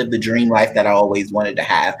me to live the dream life that I always wanted to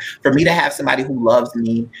have, for me to have somebody who loves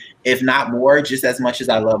me, if not more, just as much as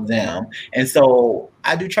I love them. And so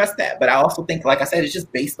I do trust that. But I also think, like I said, it's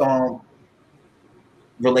just based on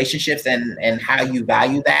relationships and how you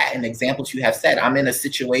value that and examples you have set. I'm in a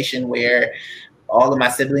situation where all of my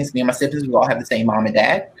siblings, me and my siblings, we all have the same mom and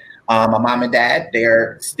dad. My mom and dad,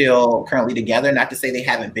 they're still currently together. Not to say they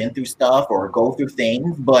haven't been through stuff or go through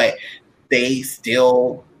things, but they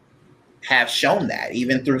still have shown that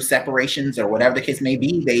even through separations or whatever the case may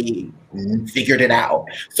be, they figured it out.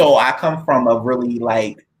 So I come from a really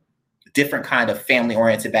like different kind of family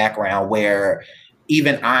oriented background where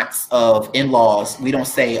even aunts of in-laws, we don't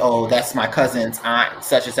say, oh, that's my cousin's aunt,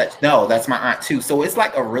 such and such. No, that's my aunt too. So it's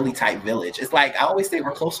like a really tight village. It's like, I always say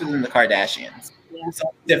we're closer than the Kardashians. Yeah. So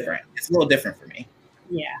it's different. It's a little different for me.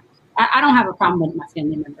 Yeah. I don't have a problem with my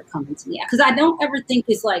family member coming to me because I don't ever think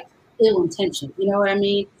it's like ill intention. You know what I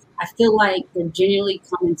mean? I feel like they're genuinely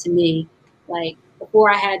coming to me. Like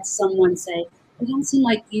before I had someone say, it don't seem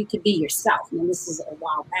like you could be yourself. I mean, this is a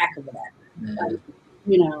while back or whatever. Mm-hmm. Like,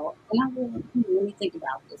 you know, and I'm really, let me think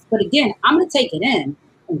about this. But again, I'm going to take it in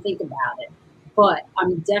and think about it. But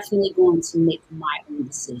I'm definitely going to make my own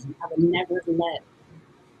decision. I would never let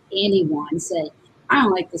anyone say, I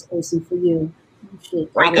don't like this person for you. You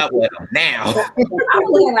should break up with them now. I'm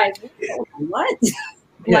really like, what?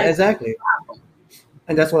 Yeah, like, exactly.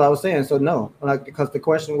 And that's what I was saying. So no, like, because the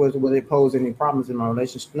question was, will it pose any problems in my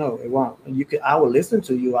relationship? No, it won't. I will listen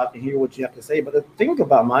to you. I can hear what you have to say. But the thing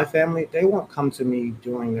about my family, they won't come to me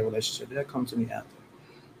during the relationship. They'll come to me after.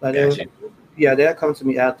 Like, gotcha. They'll come to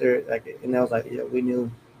me after. Like, and I was like, yeah, we knew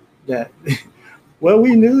that. Well,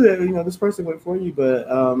 we knew that, you know, this person went for you,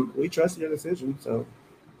 but we trust your decision. So.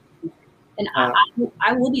 And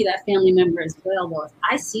I will be that family member as well, though. If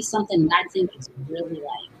I see something that I think is really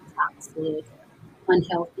like toxic,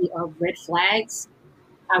 unhealthy, or red flags,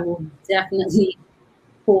 I will definitely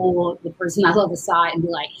pull the person I love aside and be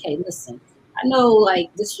like, hey, listen, I know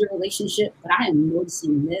like this is your relationship, but I am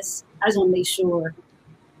noticing this. I just want to make sure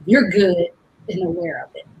you're good and aware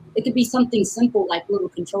of it. It could be something simple like little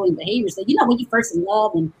controlling behaviors that, you know, when you first in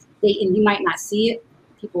love and you might not see it,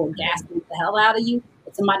 people are gasping the hell out of you,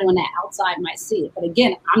 but somebody on that outside might see it. But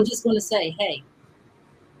again, I'm just going to say, hey,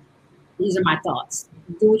 these are my thoughts.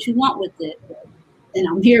 Do what you want with it, and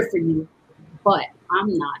I'm here for you, but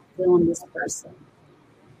I'm not feeling this person.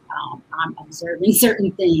 I'm observing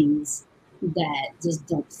certain things that just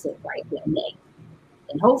don't sit right with me.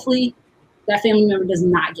 And hopefully that family member does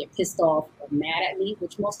not get pissed off or mad at me,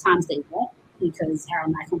 which most times they won't. because Harold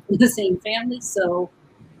and I come from the same family. So,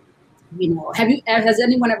 has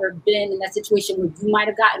anyone ever been in that situation where you might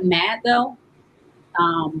have gotten mad though?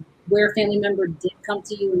 Where a family member did come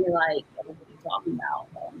to you and you're like, oh, what are you talking about?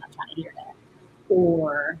 Oh, I'm not trying to hear that.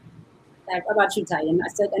 Or how about you, Titan? I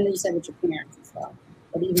know you said with your parents and stuff,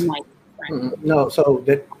 but even like friends. No, so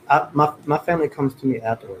my family comes to me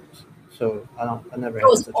afterwards. So I never had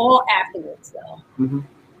it's all afterwards though.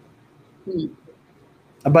 Mm-hmm.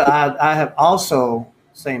 But I have also,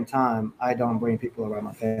 same time, I don't bring people around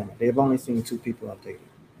my family. They've only seen 2 people I've dated.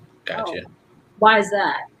 Gotcha. Oh. Why is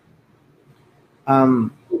that?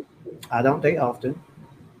 I don't date often.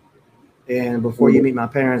 And before you meet my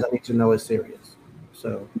parents, I need to know it's serious.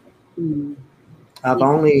 So I've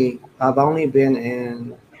only been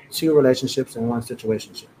in 2 relationships and 1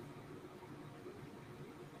 situationship.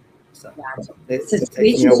 So it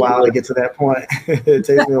takes me a while to get to that point. It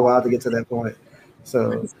takes me a while to get to that point.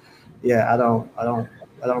 So yeah, I don't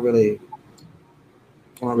really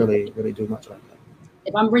do much like that.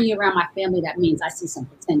 If I'm bringing around my family, that means I see some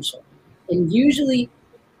potential. And usually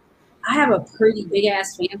I have a pretty big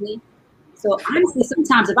ass family. So honestly,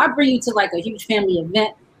 sometimes if I bring you to like a huge family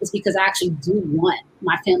event, it's because I actually do want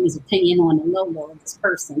my family's opinion on the low of this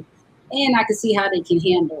person. And I can see how they can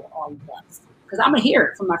handle all of us. Because I'm going to hear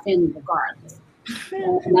it from my family regardless.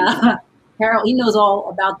 And Harold, he knows all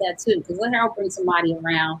about that too. Because let Harold bring somebody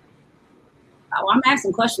around. I'm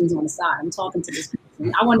asking questions on the side. I'm talking to this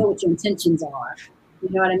person. I want to know what your intentions are. You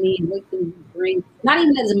know what I mean? What can you bring? Not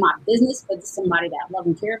even as in my business, but just somebody that I love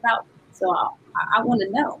and care about. So I want to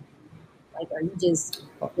know. Like, are you just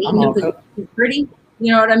dating him because he's pretty?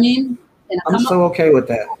 You know what I mean? And I'm so okay with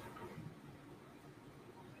that.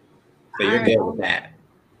 So you're good with that?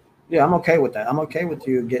 Yeah, I'm okay with that. I'm okay with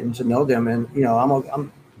you getting to know them, and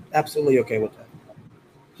I'm absolutely okay with that.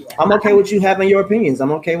 Yeah. I'm okay with you having your opinions.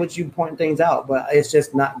 I'm okay with you pointing things out, but it's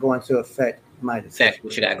just not going to affect my decision. Exactly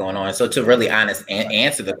what you got going on. So to really honest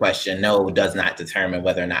answer the question, no, does not determine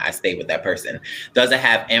whether or not I stay with that person. Does it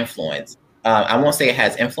have influence? I won't say it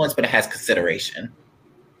has influence, but it has consideration.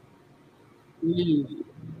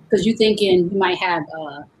 Because you're thinking you might have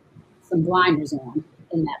some blinders on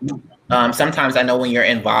in that moment. Sometimes I know when you're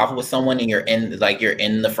involved with someone and you're in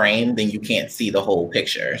the frame, then you can't see the whole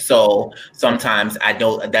picture. So sometimes I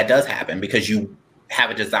know that does happen because you have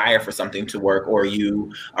a desire for something to work, or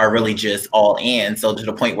you are really just all in. So to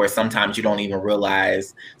the point where sometimes you don't even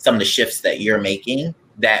realize some of the shifts that you're making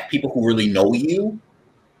that people who really know you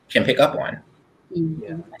can pick up on.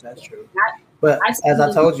 Yeah, that's true. But as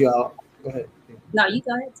I told you, go ahead. No, you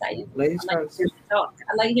go ahead, Titan. Ladies first. I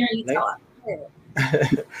like hearing you talk.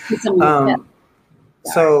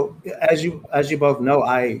 So as you both know,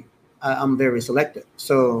 I'm very selective.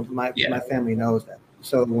 So my family knows that.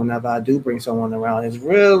 So whenever I do bring someone around, it's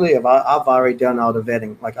really I've already done all the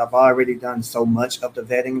vetting. Like I've already done so much of the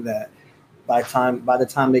vetting that by the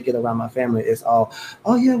time they get around my family, it's all,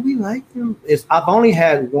 oh yeah, we like them. I've only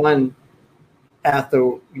had one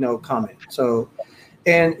after comment. So,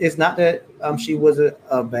 and it's not that she was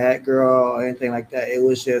a bad girl or anything like that. It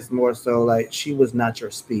was just more so like she was not your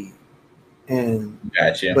speed. And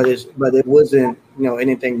gotcha. But it wasn't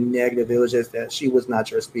anything negative. It was just that she was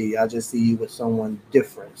not your speed. I just see you with someone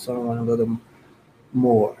different, someone a little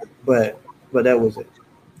more. But that was it.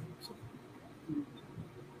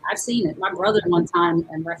 I've seen it. My brother one time,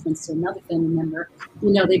 in reference to another family member,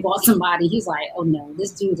 they bought somebody. He's like, oh no,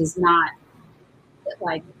 this dude is not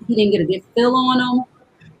like, he didn't get a good feel on him.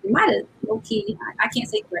 He might have low key. I can't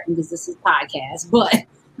say threatened because this is a podcast, but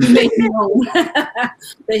he made it known that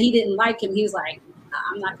he didn't like him. He was like,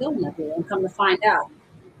 I'm not feeling that good. And come to find out,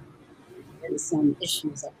 there's some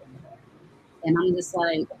issues up in there. And I'm just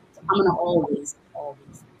like, I'm gonna always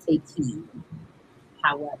take heed.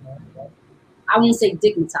 However, I won't say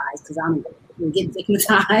dignitized because I don't get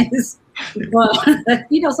dignitized.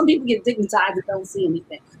 But some people get dignitized and don't see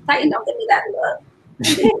anything. Titan, don't give me that look.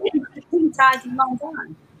 Dignitized in a long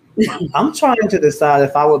time. I'm trying to decide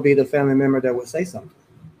if I would be the family member that would say something.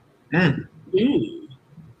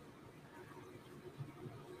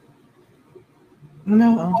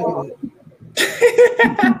 No, I don't think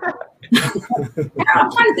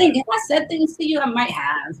I'm trying to think. If I said things to you, I might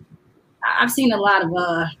have. I've seen a lot of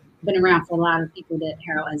been around for a lot of people that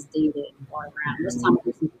Harold has dated and brought around. This time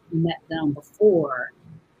I met them before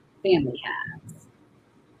family has.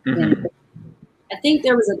 And I think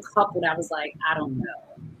there was a couple that was like, I don't know.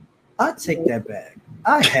 I take that back.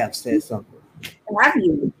 I have said something. Have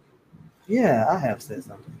you? Yeah, I have said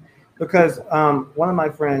something. Because one of my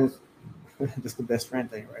friends, just the best friend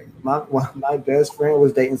thing, right? My best friend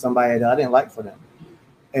was dating somebody that I didn't like for them.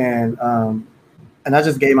 And and I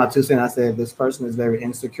just gave my 2 cents. I said this person is very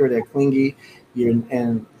insecure, they're clingy,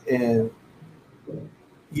 and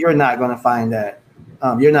you're not gonna find that.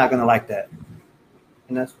 You're not gonna like that.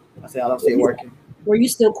 And I said I don't see it working. Were you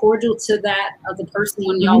still cordial to that other person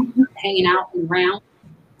when y'all were hanging out and around?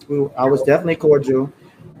 I was definitely cordial.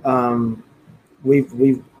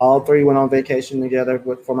 We've all three went on vacation together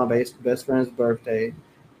for my best friend's birthday,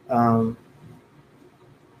 and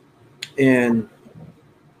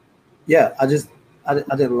yeah, I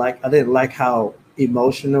didn't like how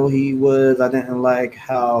emotional he was. I didn't like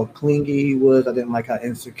how clingy he was. I didn't like how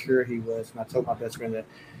insecure he was. And I told my best friend that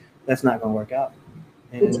that's not going to work out.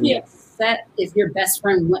 And would you be upset if your best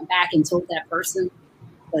friend went back and told that person,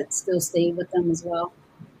 but still stayed with them as well?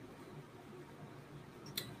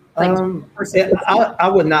 Like I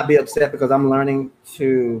would not be upset because I'm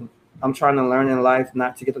trying to learn in life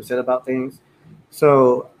not to get upset about things.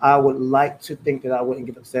 So I would like to think that I wouldn't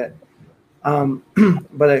get upset.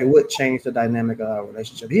 But it would change the dynamic of our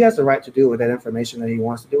relationship. He has the right to do with that information that he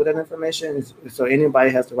wants to do with that information. So anybody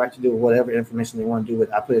has the right to do whatever information they want to do with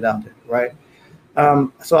it. I put it out there, right?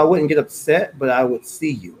 So I wouldn't get upset, but I would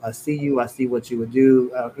see you. I see what you would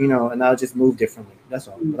do, and I'll just move differently. That's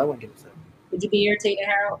all. But I wouldn't get upset. Would you be irritated,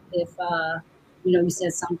 Harold, if you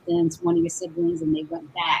said something to one of your siblings and they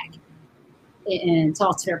went back and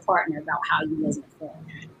talked to their partner about how you wasn't feeling?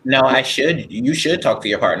 No, you should talk to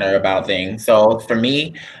your partner about things. So for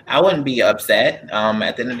me, I wouldn't be upset.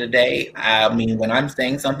 At the end of the day, I mean, when I'm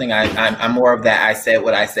saying something, I'm more of that. I said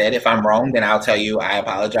what I said. If I'm wrong, then I'll tell you I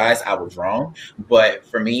apologize. I was wrong. But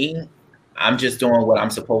for me, I'm just doing what I'm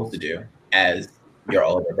supposed to do as your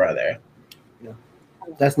older brother. Yeah,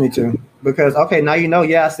 that's me too. Because now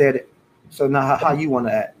I said it. So now how you want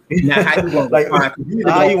to act? Now how you want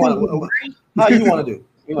how you want to do?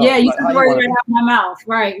 You can worry right out my mouth,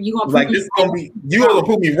 right? You gonna like this gonna be you gonna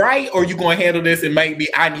put me right, or you gonna handle this and maybe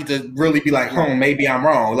I need to really be like, maybe I'm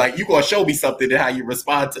wrong. Like you gonna show me something and how you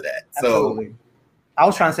respond to that. Absolutely. So I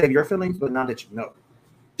was trying to save your feelings, but now that you know,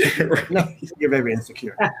 right. No, you're very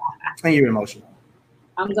insecure and you're emotional.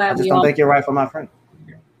 I'm glad I just don't think you're right for my friend.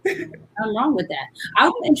 I'm wrong with that.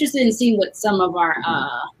 I'm interested in seeing what some of our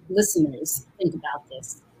listeners think about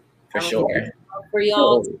this. For sure. For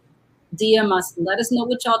y'all. DM us, let us know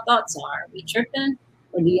what y'all thoughts are. Are we tripping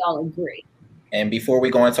or do y'all agree? And before we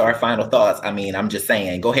go into our final thoughts, I mean, I'm just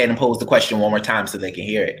saying, go ahead and pose the question one more time so they can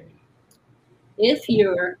hear it. If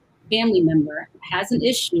your family member has an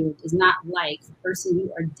issue, does not like the person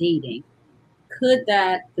you are dating, could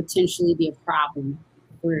that potentially be a problem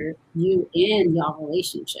for you and y'all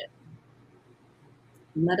relationship?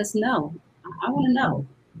 Let us know. I want to know.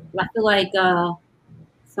 I feel like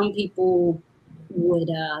some people would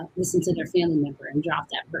listen to their family member and drop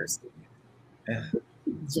that person.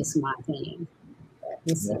 Just my opinion.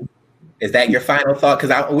 Is that your final thought?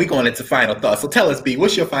 Because we're going into final thoughts. So tell us, B,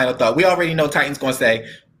 what's your final thought? We already know Titan's going to say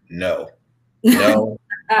no. Yeah,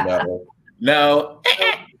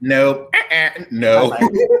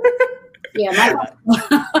 my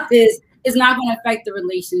is it's not going to affect the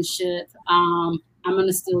relationship. I'm going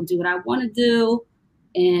to still do what I want to do.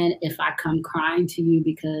 And if I come crying to you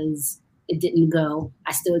because it didn't go,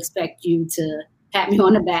 I still expect you to pat me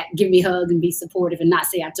on the back, give me a hug, and be supportive, and not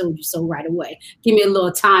say I told you so right away. Give me a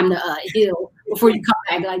little time to heal before you come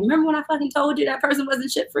back. Like, remember when I fucking told you that person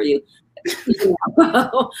wasn't shit for you?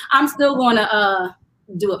 I'm still going to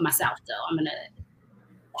do it myself, though. I'm going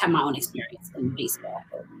to have my own experience in baseball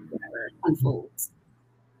or whatever unfolds.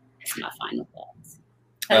 That's my final thoughts.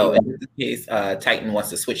 Oh, in this case, Titan wants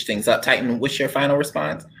to switch things up. Titan, what's your final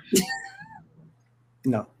response?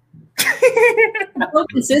 No. So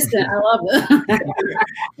consistent. I love it.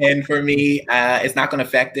 And for me, it's not going to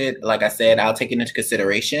affect it. Like I said, I'll take it into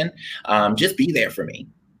consideration. Just be there for me.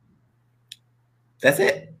 That's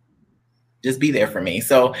it. Just be there for me.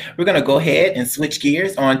 So we're going to go ahead and switch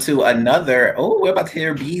gears onto another. Oh, we're about to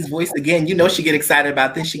hear B's voice again. You know she get excited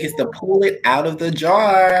about this. She gets to pull it out of the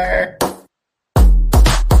jar.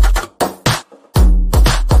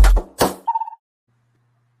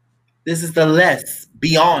 This is the let's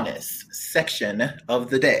be honest section of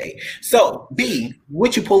the day. So, B,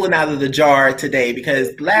 what you pulling out of the jar today?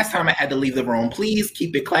 Because last time I had to leave the room. Please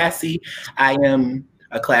keep it classy. I am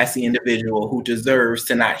a classy individual who deserves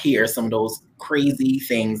to not hear some of those crazy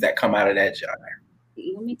things that come out of that jar.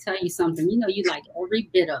 Let me tell you something. You know you like every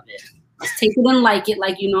bit of it. Just take it and like it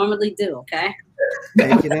like you normally do, okay?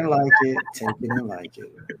 Take it and like it. Take it and like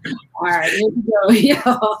it. All right, here we go,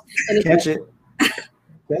 y'all. Catch it.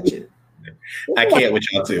 Catch it. I can't with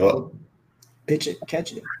y'all too. Pitch it,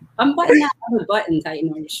 catch it. Unbutton that other button, Titan,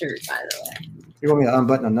 on your shirt, by the way. You want me to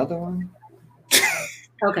unbutton another one?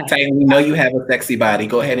 Okay. Titan, we know you have a sexy body.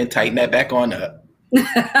 Go ahead and tighten that back on up.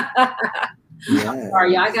 Yeah.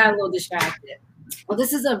 Sorry, I got a little distracted. Well,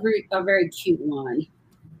 this is a very cute one.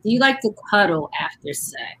 Do you like to cuddle after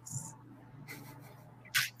sex?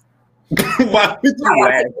 Why would you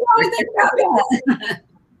laugh?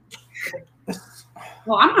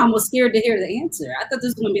 Well, I'm almost scared to hear the answer. I thought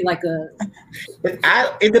this was going to be like a...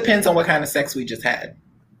 It depends on what kind of sex we just had.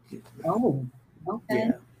 Oh, okay.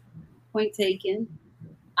 Yeah. Point taken.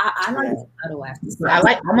 I like to cuddle after sex.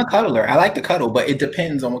 I'm a cuddler. I like to cuddle, but it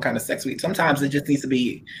depends on what kind of sex we. Sometimes it just needs to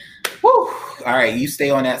be, whew, all right, you stay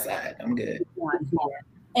on that side. I'm good.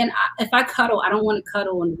 And if I cuddle, I don't want to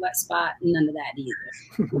cuddle on the wet spot. None of that either.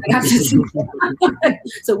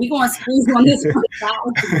 So we're going to squeeze on this one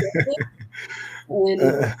out.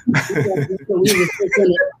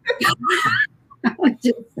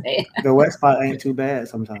 The wet spot ain't too bad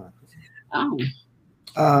sometimes. Oh.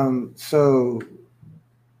 So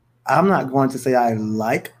I'm not going to say I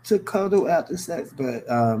like to cuddle after sex, but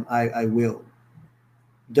I will,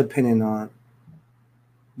 depending on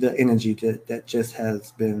the energy that just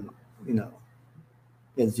has been,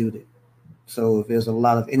 exuded. So if there's a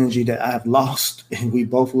lot of energy that I have lost and we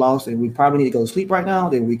both lost and we probably need to go to sleep right now,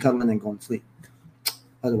 then we come in and go to sleep.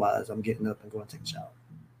 Otherwise, I'm getting up and going to take a shower.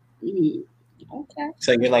 Okay.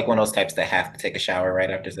 So you're like one of those types that have to take a shower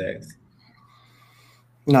right after sex?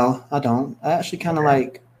 No, I don't. I actually kind of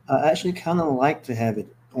like to have it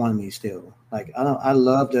on me still. Like I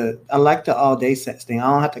like the all day sex thing.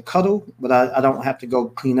 I don't have to cuddle, but I don't have to go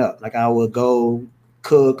clean up. Like I will go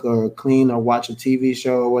cook or clean or watch a TV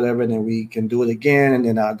show or whatever, and then we can do it again, and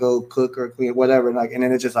then I'll go cook or clean whatever, and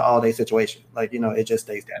then it's just an all day situation. Like it just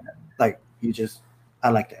stays there. Like I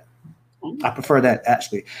like that. I prefer that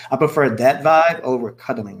actually. I prefer that vibe over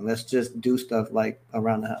cuddling. Let's just do stuff like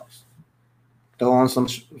around the house. Throw on some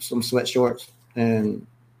sweat shorts and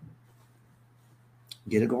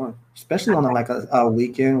get it going. Especially on a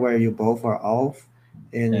weekend where you both are off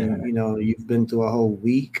and you've been through a whole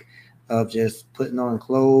week of just putting on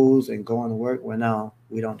clothes and going to work. Well, now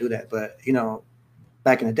we don't do that, but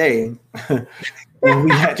back in the day when we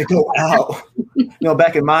had to go out,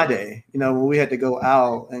 back in my day, when we had to go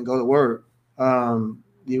out and go to work,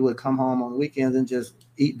 you would come home on the weekends and just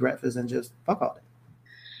eat breakfast and just fuck all day.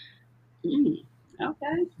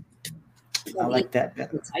 Okay. I like that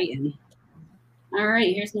better. Titan. All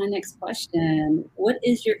right, here's my next question. What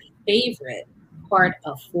is your favorite part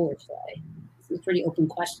of foreplay? It's a pretty open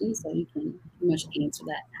question, so you can pretty much answer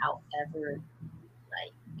that however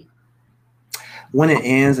like. When it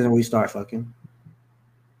ends and we start fucking.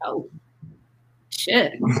 Oh,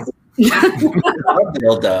 shit.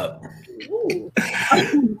 Build up.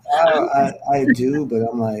 I do, but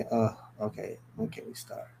I'm like, okay, when can we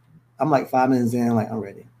start? I'm like 5 minutes in, like I'm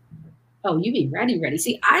ready. Oh, you be ready.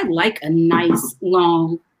 See, I like a nice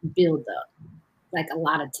long build up, like a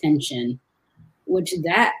lot of tension, which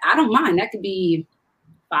that I don't mind. That could be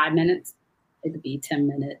 5 minutes. It could be 10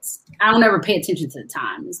 minutes. I don't ever pay attention to the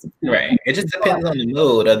time. Right. It just depends on the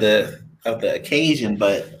mood of the occasion,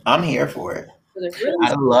 but I'm here for it.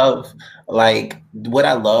 I love what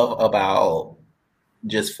I love about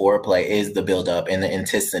just foreplay is the build up and the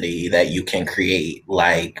intensity that you can create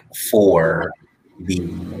for the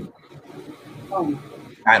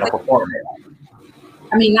final performance.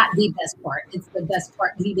 I mean, not the best part. It's the best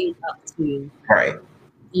part leading up to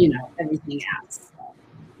everything else.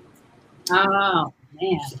 Oh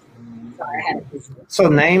man. Sorry, I had a visual. So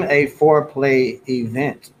name a foreplay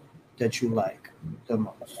event that you like the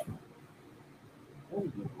most.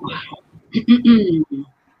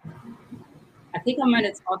 I think I might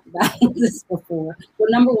have talked about this before. Well,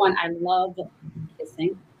 number one, I love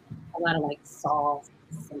kissing. A lot of soft,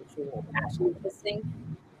 sensual, passionate kissing.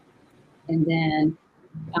 And then,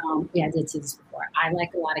 I did say this before. I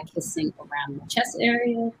like a lot of kissing around the chest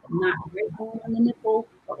area, but not right on the nipple,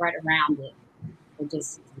 but right around it. Or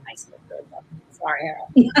just a nice little build up. Sorry,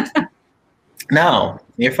 Harold. No,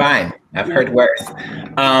 you're fine. I've heard worse.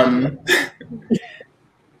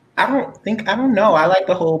 I don't know. I like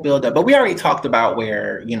the whole build up, but we already talked about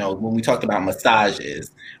where, when we talked about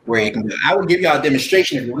massages, where it can be, I will give y'all a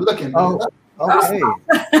demonstration if you're looking. Oh, okay. All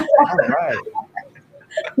right.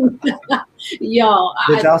 Yo,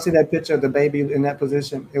 did y'all see that picture of the baby in that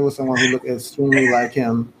position? It was someone who looked extremely like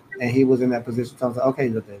him, and he was in that position. So I was like, okay,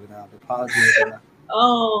 look, David, now the apology.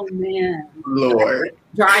 Oh man, Lord.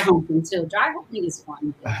 Dry humping too. Dry humping is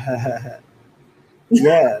fun.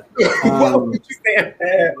 Yeah. Why would you say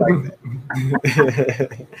that like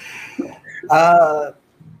that?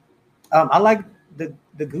 I like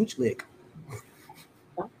the gooch lick.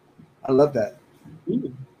 I love that.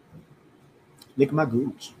 Lick my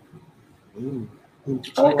gooch. Ooh. Ooh.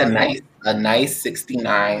 I like a nice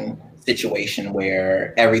 69 situation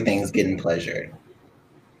where everything's getting pleasured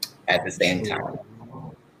at the same time.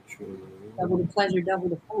 True. Double the pleasure, double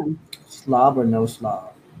the fun. Slob or no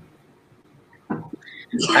slob?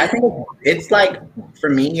 I think it's like, for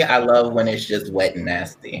me, I love when it's just wet and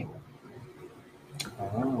nasty.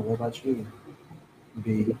 Oh, what about you?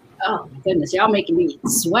 B. Oh my goodness, y'all making me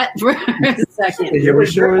sweat for a second. Are you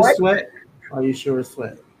sure it's sweat? Are you sure it's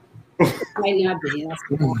sweat? Might not be.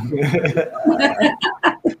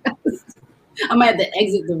 I might have to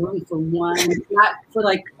exit the room for not for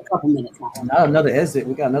like a couple minutes. Not another exit.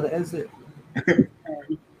 We got another exit.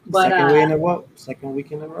 But second week in a row. Second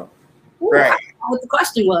week in a row. Ooh, Right. I don't know what the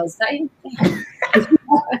question was.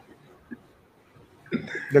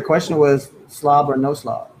 The question was slob or no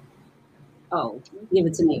slob. Oh, give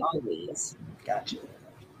it to me always. Gotcha.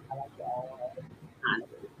 I like that.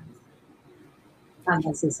 I was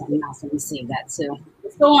going to say something else. Let me save that too.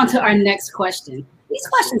 Let's go on to our next question. These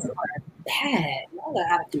questions are bad. Y'all are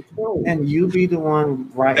out of control. And you be the one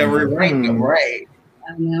writing. And we're right.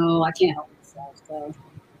 I know. I can't help myself. So,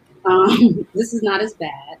 this is not as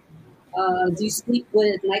bad. Do you sleep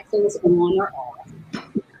with night clothes on or off?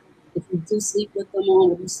 If you do sleep with them on,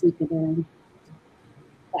 what do you sleep with them?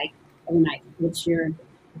 Like every night. What's your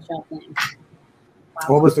thing?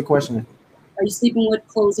 What was the question? Are you sleeping with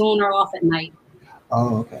clothes on or off at night?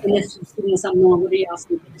 Oh, okay. And if you're sleeping with something on, what are y'all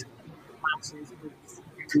sleeping with? Boxers, boots,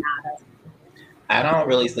 nada. I don't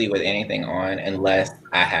really sleep with anything on unless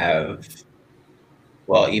I have,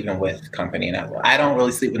 well, even with company and that. I don't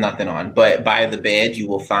really sleep with nothing on. But by the bed, you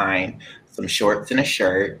will find some shorts and a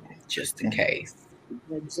shirt, just in case.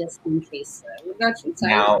 But just in case. What about you, Ty?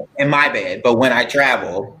 Now, in my bed, but when I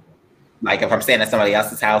travel, like if I'm staying at somebody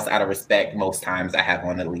else's house, out of respect, most times I have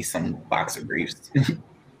on at least some boxer briefs.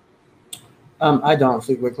 I don't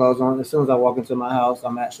sleep with clothes on. As soon as I walk into my house,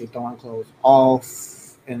 I'm actually throwing clothes off,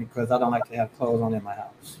 and because I don't like to have clothes on in my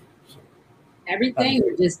house. So, everything,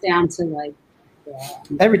 or just down to like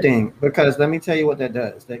everything, because let me tell you what that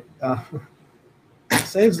does. That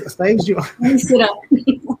saves you. Let me sit up.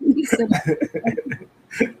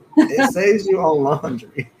 It saves you on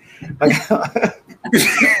laundry.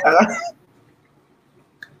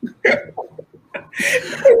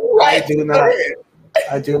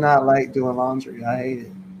 I do not like doing laundry. I hate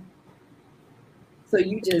it. So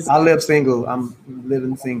you just I live single. I'm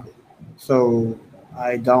living single. So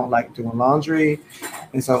I don't like doing laundry.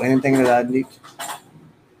 And so anything that I need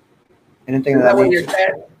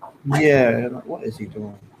yeah, what is he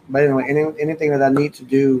doing? But anyway, anything that I need to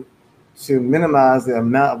do to minimize the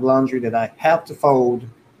amount of laundry that I have to fold,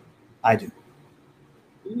 I do.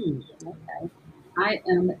 Okay. I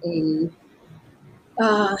am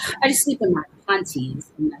I just sleep in my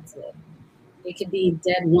panties and that's it. It could be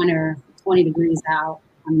dead winter, 20 degrees out.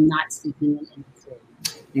 I'm not sleeping in anything.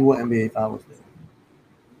 You wouldn't be if I was there.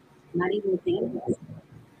 Not even a thing.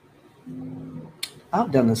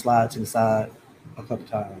 I've done the slide to the side a couple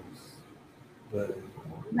times, but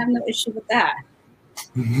I have no issue with that.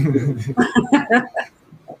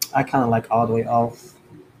 I kind of like all the way off.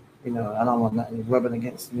 You know, I don't want nothing rubbing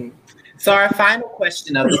against me. So our final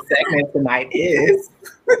question of the segment tonight is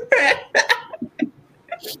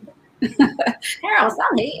Harold,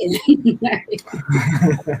 stop hating. I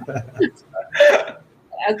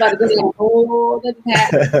was about to go down a whole other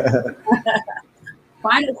path.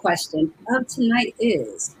 Final question of tonight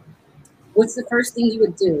is, what's the first thing you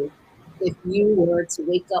would do if you were to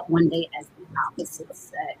wake up one day as the opposite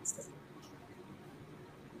sex?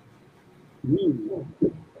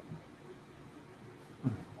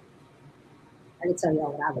 I can tell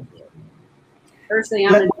y'all what I would do. First thing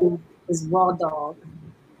I'm going to do is raw dog.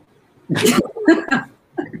 Just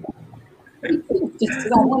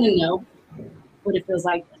because I want to know what it feels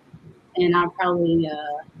like. And I'll probably, I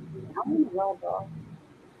want a raw dog.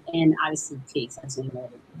 And obviously cakes. I just want to know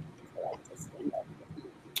what to stand up.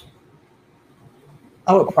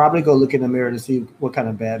 I would probably go look in the mirror to see what kind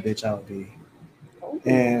of bad bitch I would be.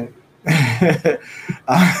 And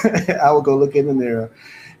I would go look in the mirror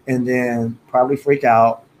and then probably freak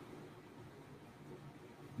out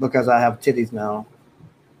because I have titties now.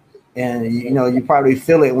 And, you know, you probably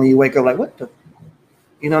feel it when you wake up like, what the?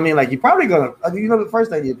 You know what I mean? Like, you're probably going to, you know, the first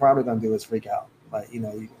thing you're probably going to do is freak out. Like, you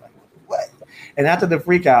know, you're like, what? And after the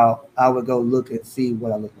freak out, I would go look and see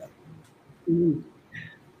what I look like.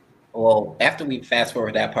 Well, after we fast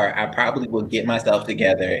forward that part, I probably will get myself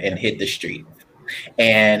together and hit the street.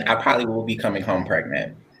 And I probably will be coming home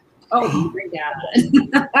pregnant. Oh, my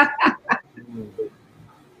God.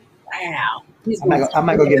 Wow. I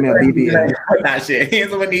might go get me a BBL. Not shit. He's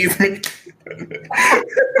what needs me.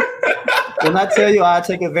 When I tell you I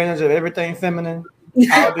take advantage of everything feminine,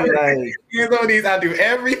 I'll be like, I'll do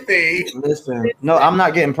everything. Listen, no, I'm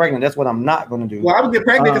not getting pregnant. That's what I'm not going to do. Well, I would get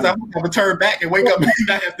pregnant because I'm going to turn back and wake up and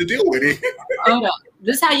not have to deal with it. Hold on.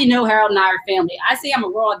 This is how you know Harold and I are family. I say I'm a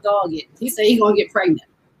raw dog. He said he's going to get pregnant.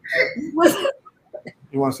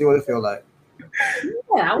 You want to see what it feels like?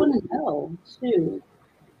 Yeah, I want to know. Shoot.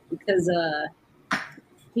 Because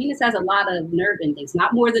penis has a lot of nerve endings,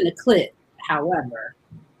 not more than a clit, however,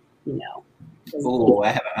 you know. Oh,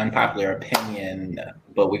 I have an unpopular opinion,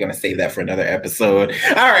 but we're going to save that for another episode.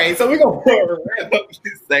 All right, so we're going to wrap up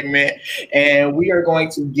this segment, and we are going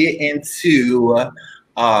to get into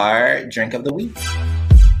our drink of the week.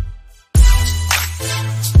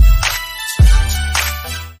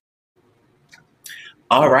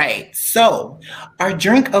 All right, so our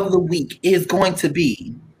drink of the week is going to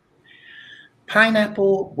be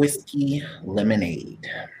pineapple whiskey lemonade.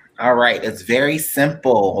 All right, it's very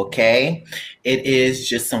simple, okay? It is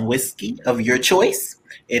just some whiskey of your choice.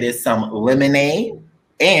 It is some lemonade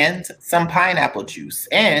and some pineapple juice.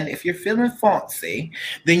 And if you're feeling fancy,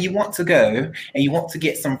 then you want to go and you want to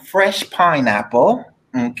get some fresh pineapple,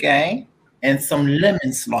 okay? And some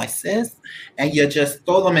lemon slices, and you just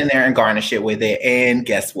throw them in there and garnish it with it. And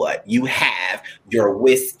guess what? You have your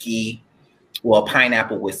whiskey, well,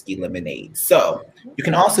 pineapple whiskey lemonade. So you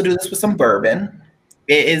can also do this with some bourbon.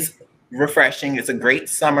 It is refreshing. It's a great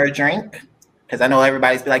summer drink because I know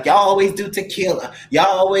everybody's be like, y'all always do tequila. Y'all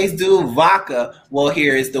always do vodka. Well,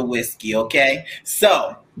 here is the whiskey, okay?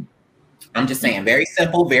 So I'm just saying, very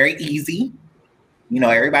simple, very easy. You know,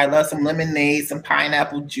 everybody loves some lemonade, some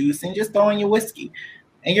pineapple juice, and just throw in your whiskey,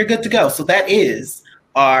 and you're good to go. So that is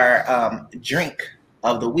our drink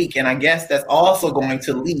of the week. And I guess that's also going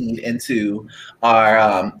to lead into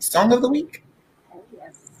our song of the week.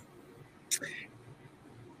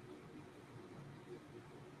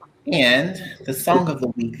 And the song of the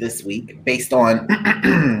week this week, based on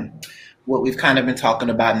what we've kind of been talking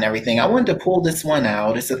about and everything, I wanted to pull this one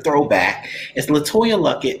out. It's a throwback. It's LaToya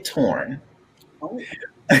Luckett, Torn. Oh.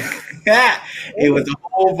 It was a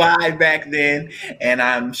whole vibe back then, and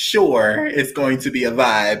I'm sure it's going to be a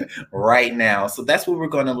vibe right now. So that's what we're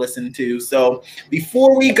going to listen to. So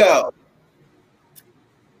before we go,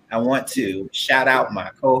 I want to shout out my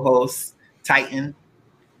co-host, Titan.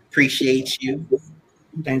 Appreciate you.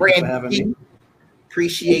 Thank you for having me.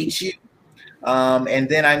 Appreciate you. And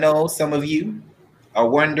then I know some of you are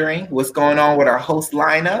wondering what's going on with our host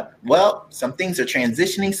lineup. Well, some things are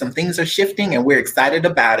transitioning, some things are shifting, and we're excited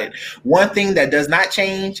about it. One thing that does not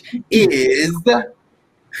change is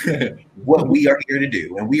what we are here to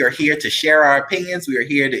do. And we are here to share our opinions. We are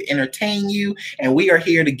here to entertain you. And we are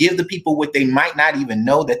here to give the people what they might not even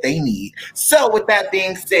know that they need. So with that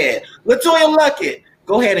being said, LaToya Luckett,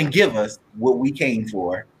 go ahead and give us what we came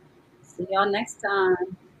for. See y'all next time.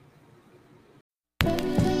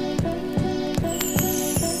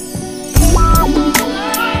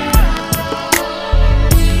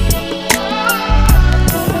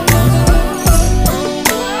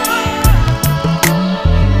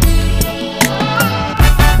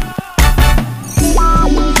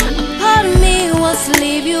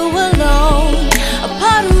 Leave you alone. A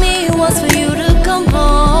part of me wants for you to come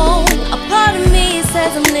home. A part of me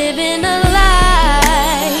says I'm living a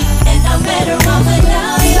lie, and I'm better off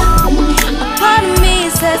without you. A part of me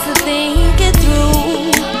says to think it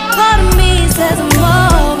through. A part of me says I'm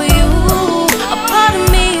over you. A part of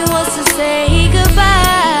me wants to say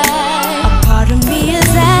goodbye. A part of me is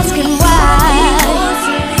asking why.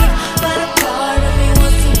 But a part of me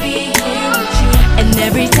wants to be here with you. And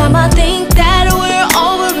every time I think that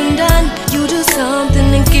over and done, you do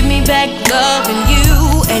something and give me back loving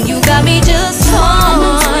you, and you got me just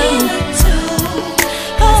torn.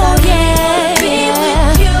 Oh yeah,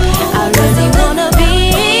 I really wanna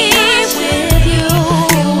be with you.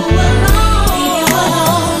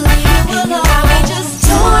 And you got me just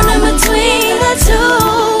torn in between the two,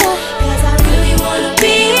 'cause I really wanna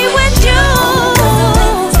be with you.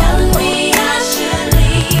 Telling me I should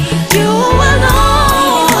leave you alone.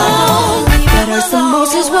 Some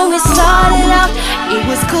emotions when we started out. It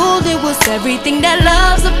was cool, it was everything that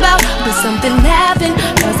love's about. But something happened,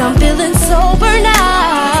 'cause I'm feeling sober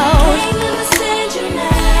now.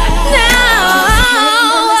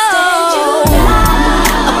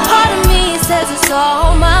 A part of me says it's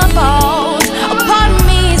all my fault. A part of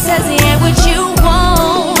me says it ain't what you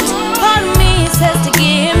want. A part of me says to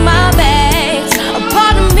get my bags. A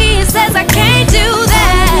part of me says I can't do that.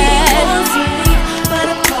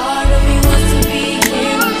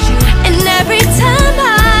 Every time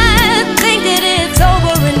I think that it's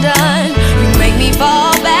over and done, you make me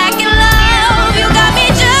fall back in line.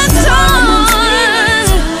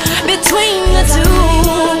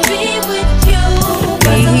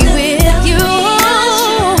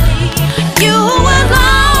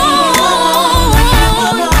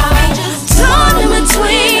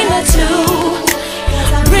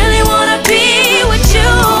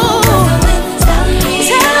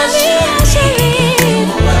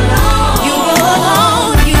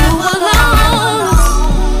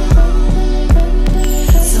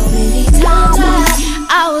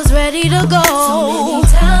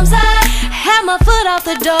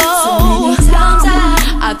 the door. So many times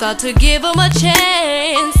I thought to give him a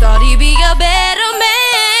chance. Thought he